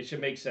 It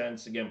should make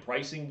sense. Again,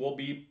 pricing will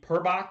be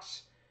per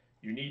box.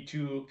 You need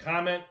to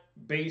comment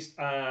based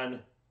on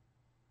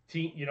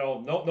team, you know,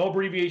 no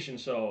abbreviation.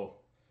 So,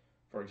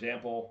 for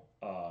example,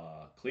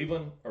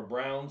 Cleveland or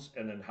Browns,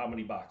 and then how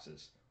many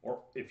boxes.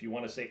 Or if you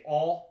want to say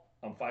all,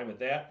 I'm fine with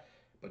that.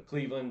 but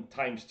Cleveland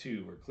times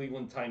 2, or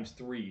Cleveland times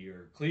 3,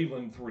 or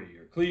Cleveland 3,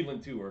 or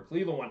Cleveland 2, or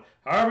Cleveland 1.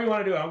 However you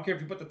want to do it. I don't care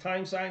if you put the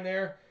time sign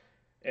there,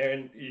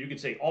 and you could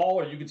say all,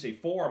 or you could say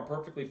 4. I'm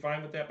perfectly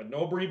fine with that, but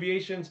no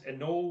abbreviations and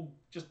no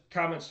just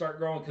comments start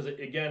growing, because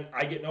again,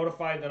 I get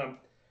notified, then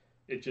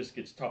it just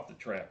gets tough to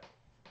track.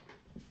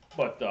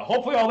 But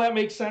hopefully all that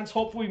makes sense.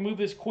 Hopefully we move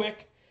this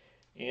quick,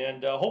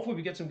 and hopefully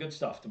we get some good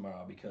stuff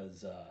tomorrow,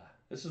 because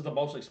this is the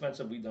most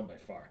expensive we've done by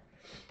far.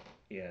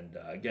 And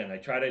again,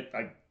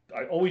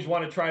 I always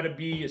want to try to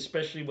be,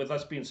 especially with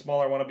us being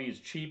smaller, I want to be as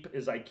cheap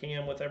as I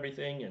can with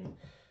everything. And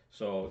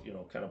so,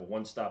 kind of a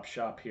one-stop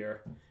shop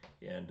here.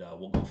 And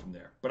we'll go from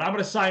there. But I'm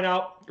going to sign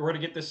out. We're going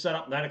to get this set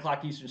up, 9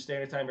 o'clock Eastern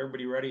Standard Time.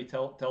 Everybody ready?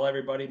 Tell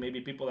everybody,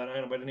 maybe people that I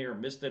haven't been in here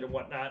missed it and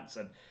whatnot, and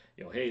said,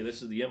 hey,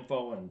 this is the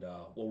info, and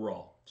we'll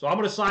roll. So I'm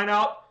going to sign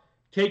out.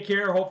 Take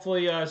care.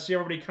 Hopefully see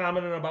everybody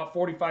commenting in about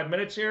 45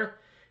 minutes here.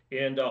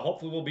 And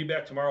hopefully we'll be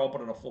back tomorrow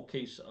opening a full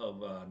case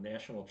of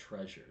National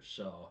Treasures.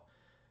 So,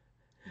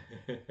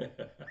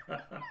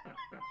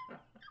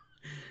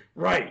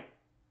 right.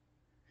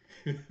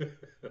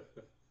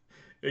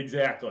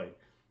 Exactly.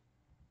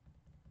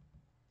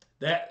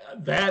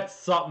 That's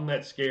something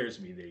that scares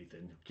me,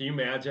 Nathan. Can you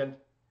imagine?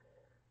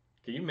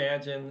 Can you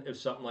imagine if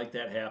something like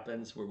that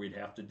happens, where we'd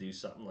have to do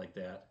something like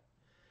that?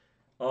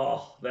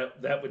 Oh,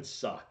 that would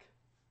suck.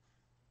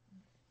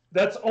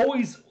 That's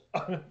always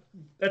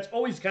that's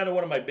always kind of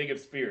one of my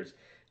biggest fears,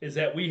 is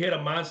that we hit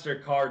a monster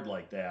card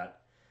like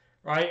that,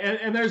 right?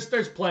 And there's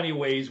plenty of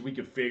ways we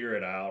could figure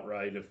it out,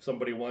 right? If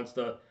somebody wants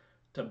to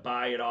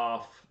buy it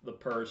off the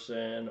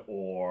person,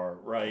 or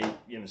right,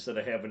 instead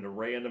of having to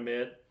random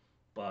it.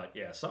 But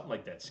yeah, something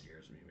like that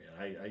scares me,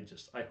 man.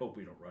 I hope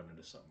we don't run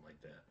into something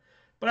like that.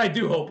 But I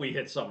do hope we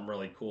hit something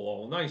really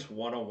cool. Nice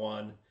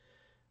 101.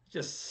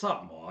 Just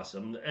something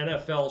awesome. The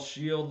NFL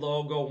Shield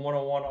logo,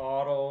 101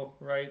 auto,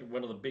 right?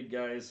 One of the big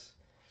guys.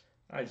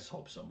 I just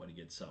hope somebody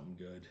gets something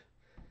good.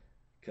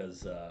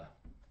 Because,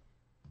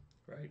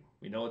 right,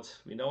 we know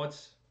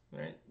it's,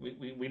 right?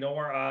 We know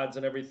our odds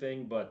and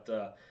everything. But,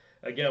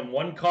 again,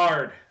 one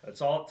card,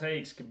 that's all it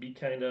takes, could be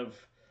kind of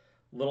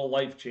little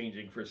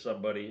life-changing for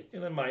somebody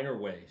in a minor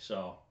way.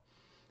 So,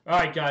 all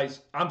right, guys,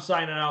 I'm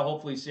signing out.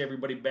 Hopefully see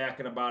everybody back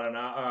in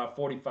about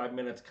 45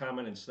 minutes,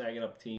 comment and snagging up team.